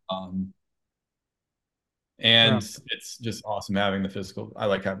 Right. Um, and Um, it's just awesome having the physical. I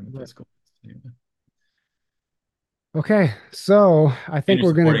like having the right. physical. Okay. So I think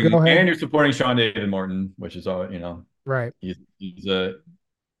we're gonna go And ahead. you're supporting Sean David Morton, which is all, Right. he's a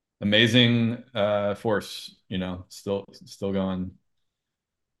amazing force, still going.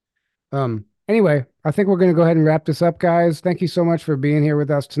 Anyway, I think we're gonna go ahead and wrap this up, guys. Thank you so much for being here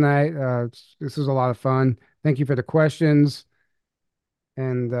with us tonight. This was a lot of fun. Thank you for the questions.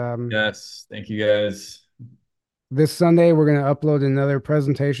 And Yes, thank you guys. this Sunday, we're going to upload another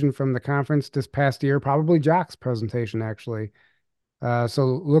presentation from the conference this past year, probably Jock's presentation, actually.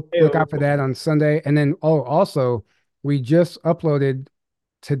 So look out for Ew. that on Sunday. And then, oh, also, we just uploaded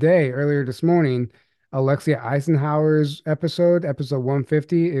today, earlier this morning, Alexia Eisenhower's episode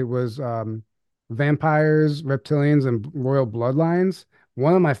 150. It was vampires, reptilians, and royal bloodlines.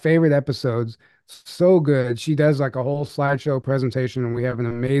 One of my favorite episodes. So good. She does like a whole slideshow presentation, and we have an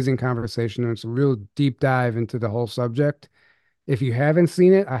amazing conversation. And it's a real deep dive into the whole subject. If you haven't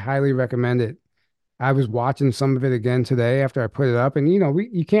seen it, I highly recommend it. I was watching some of it again today after I put it up, and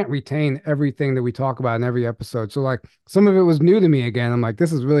you can't retain everything that we talk about in every episode. So like some of it was new to me again. I'm like,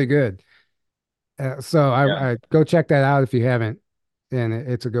 this is really good. So Yeah. I go check that out if you haven't, and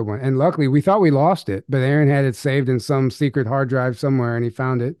it's a good one. And luckily, we thought we lost it, but Aaron had it saved in some secret hard drive somewhere, and he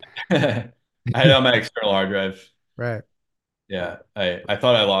found it. I had it on my external hard drive. Right. Yeah, I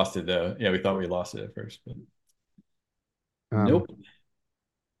thought I lost it though. Yeah, we thought we lost it at first, but Um, nope.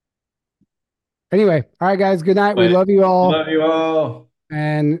 anyway, all right, guys. Good night. We But love you all, love you all.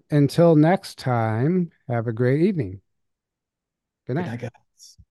 and until next time, have a great evening. Good Good night. night, guys.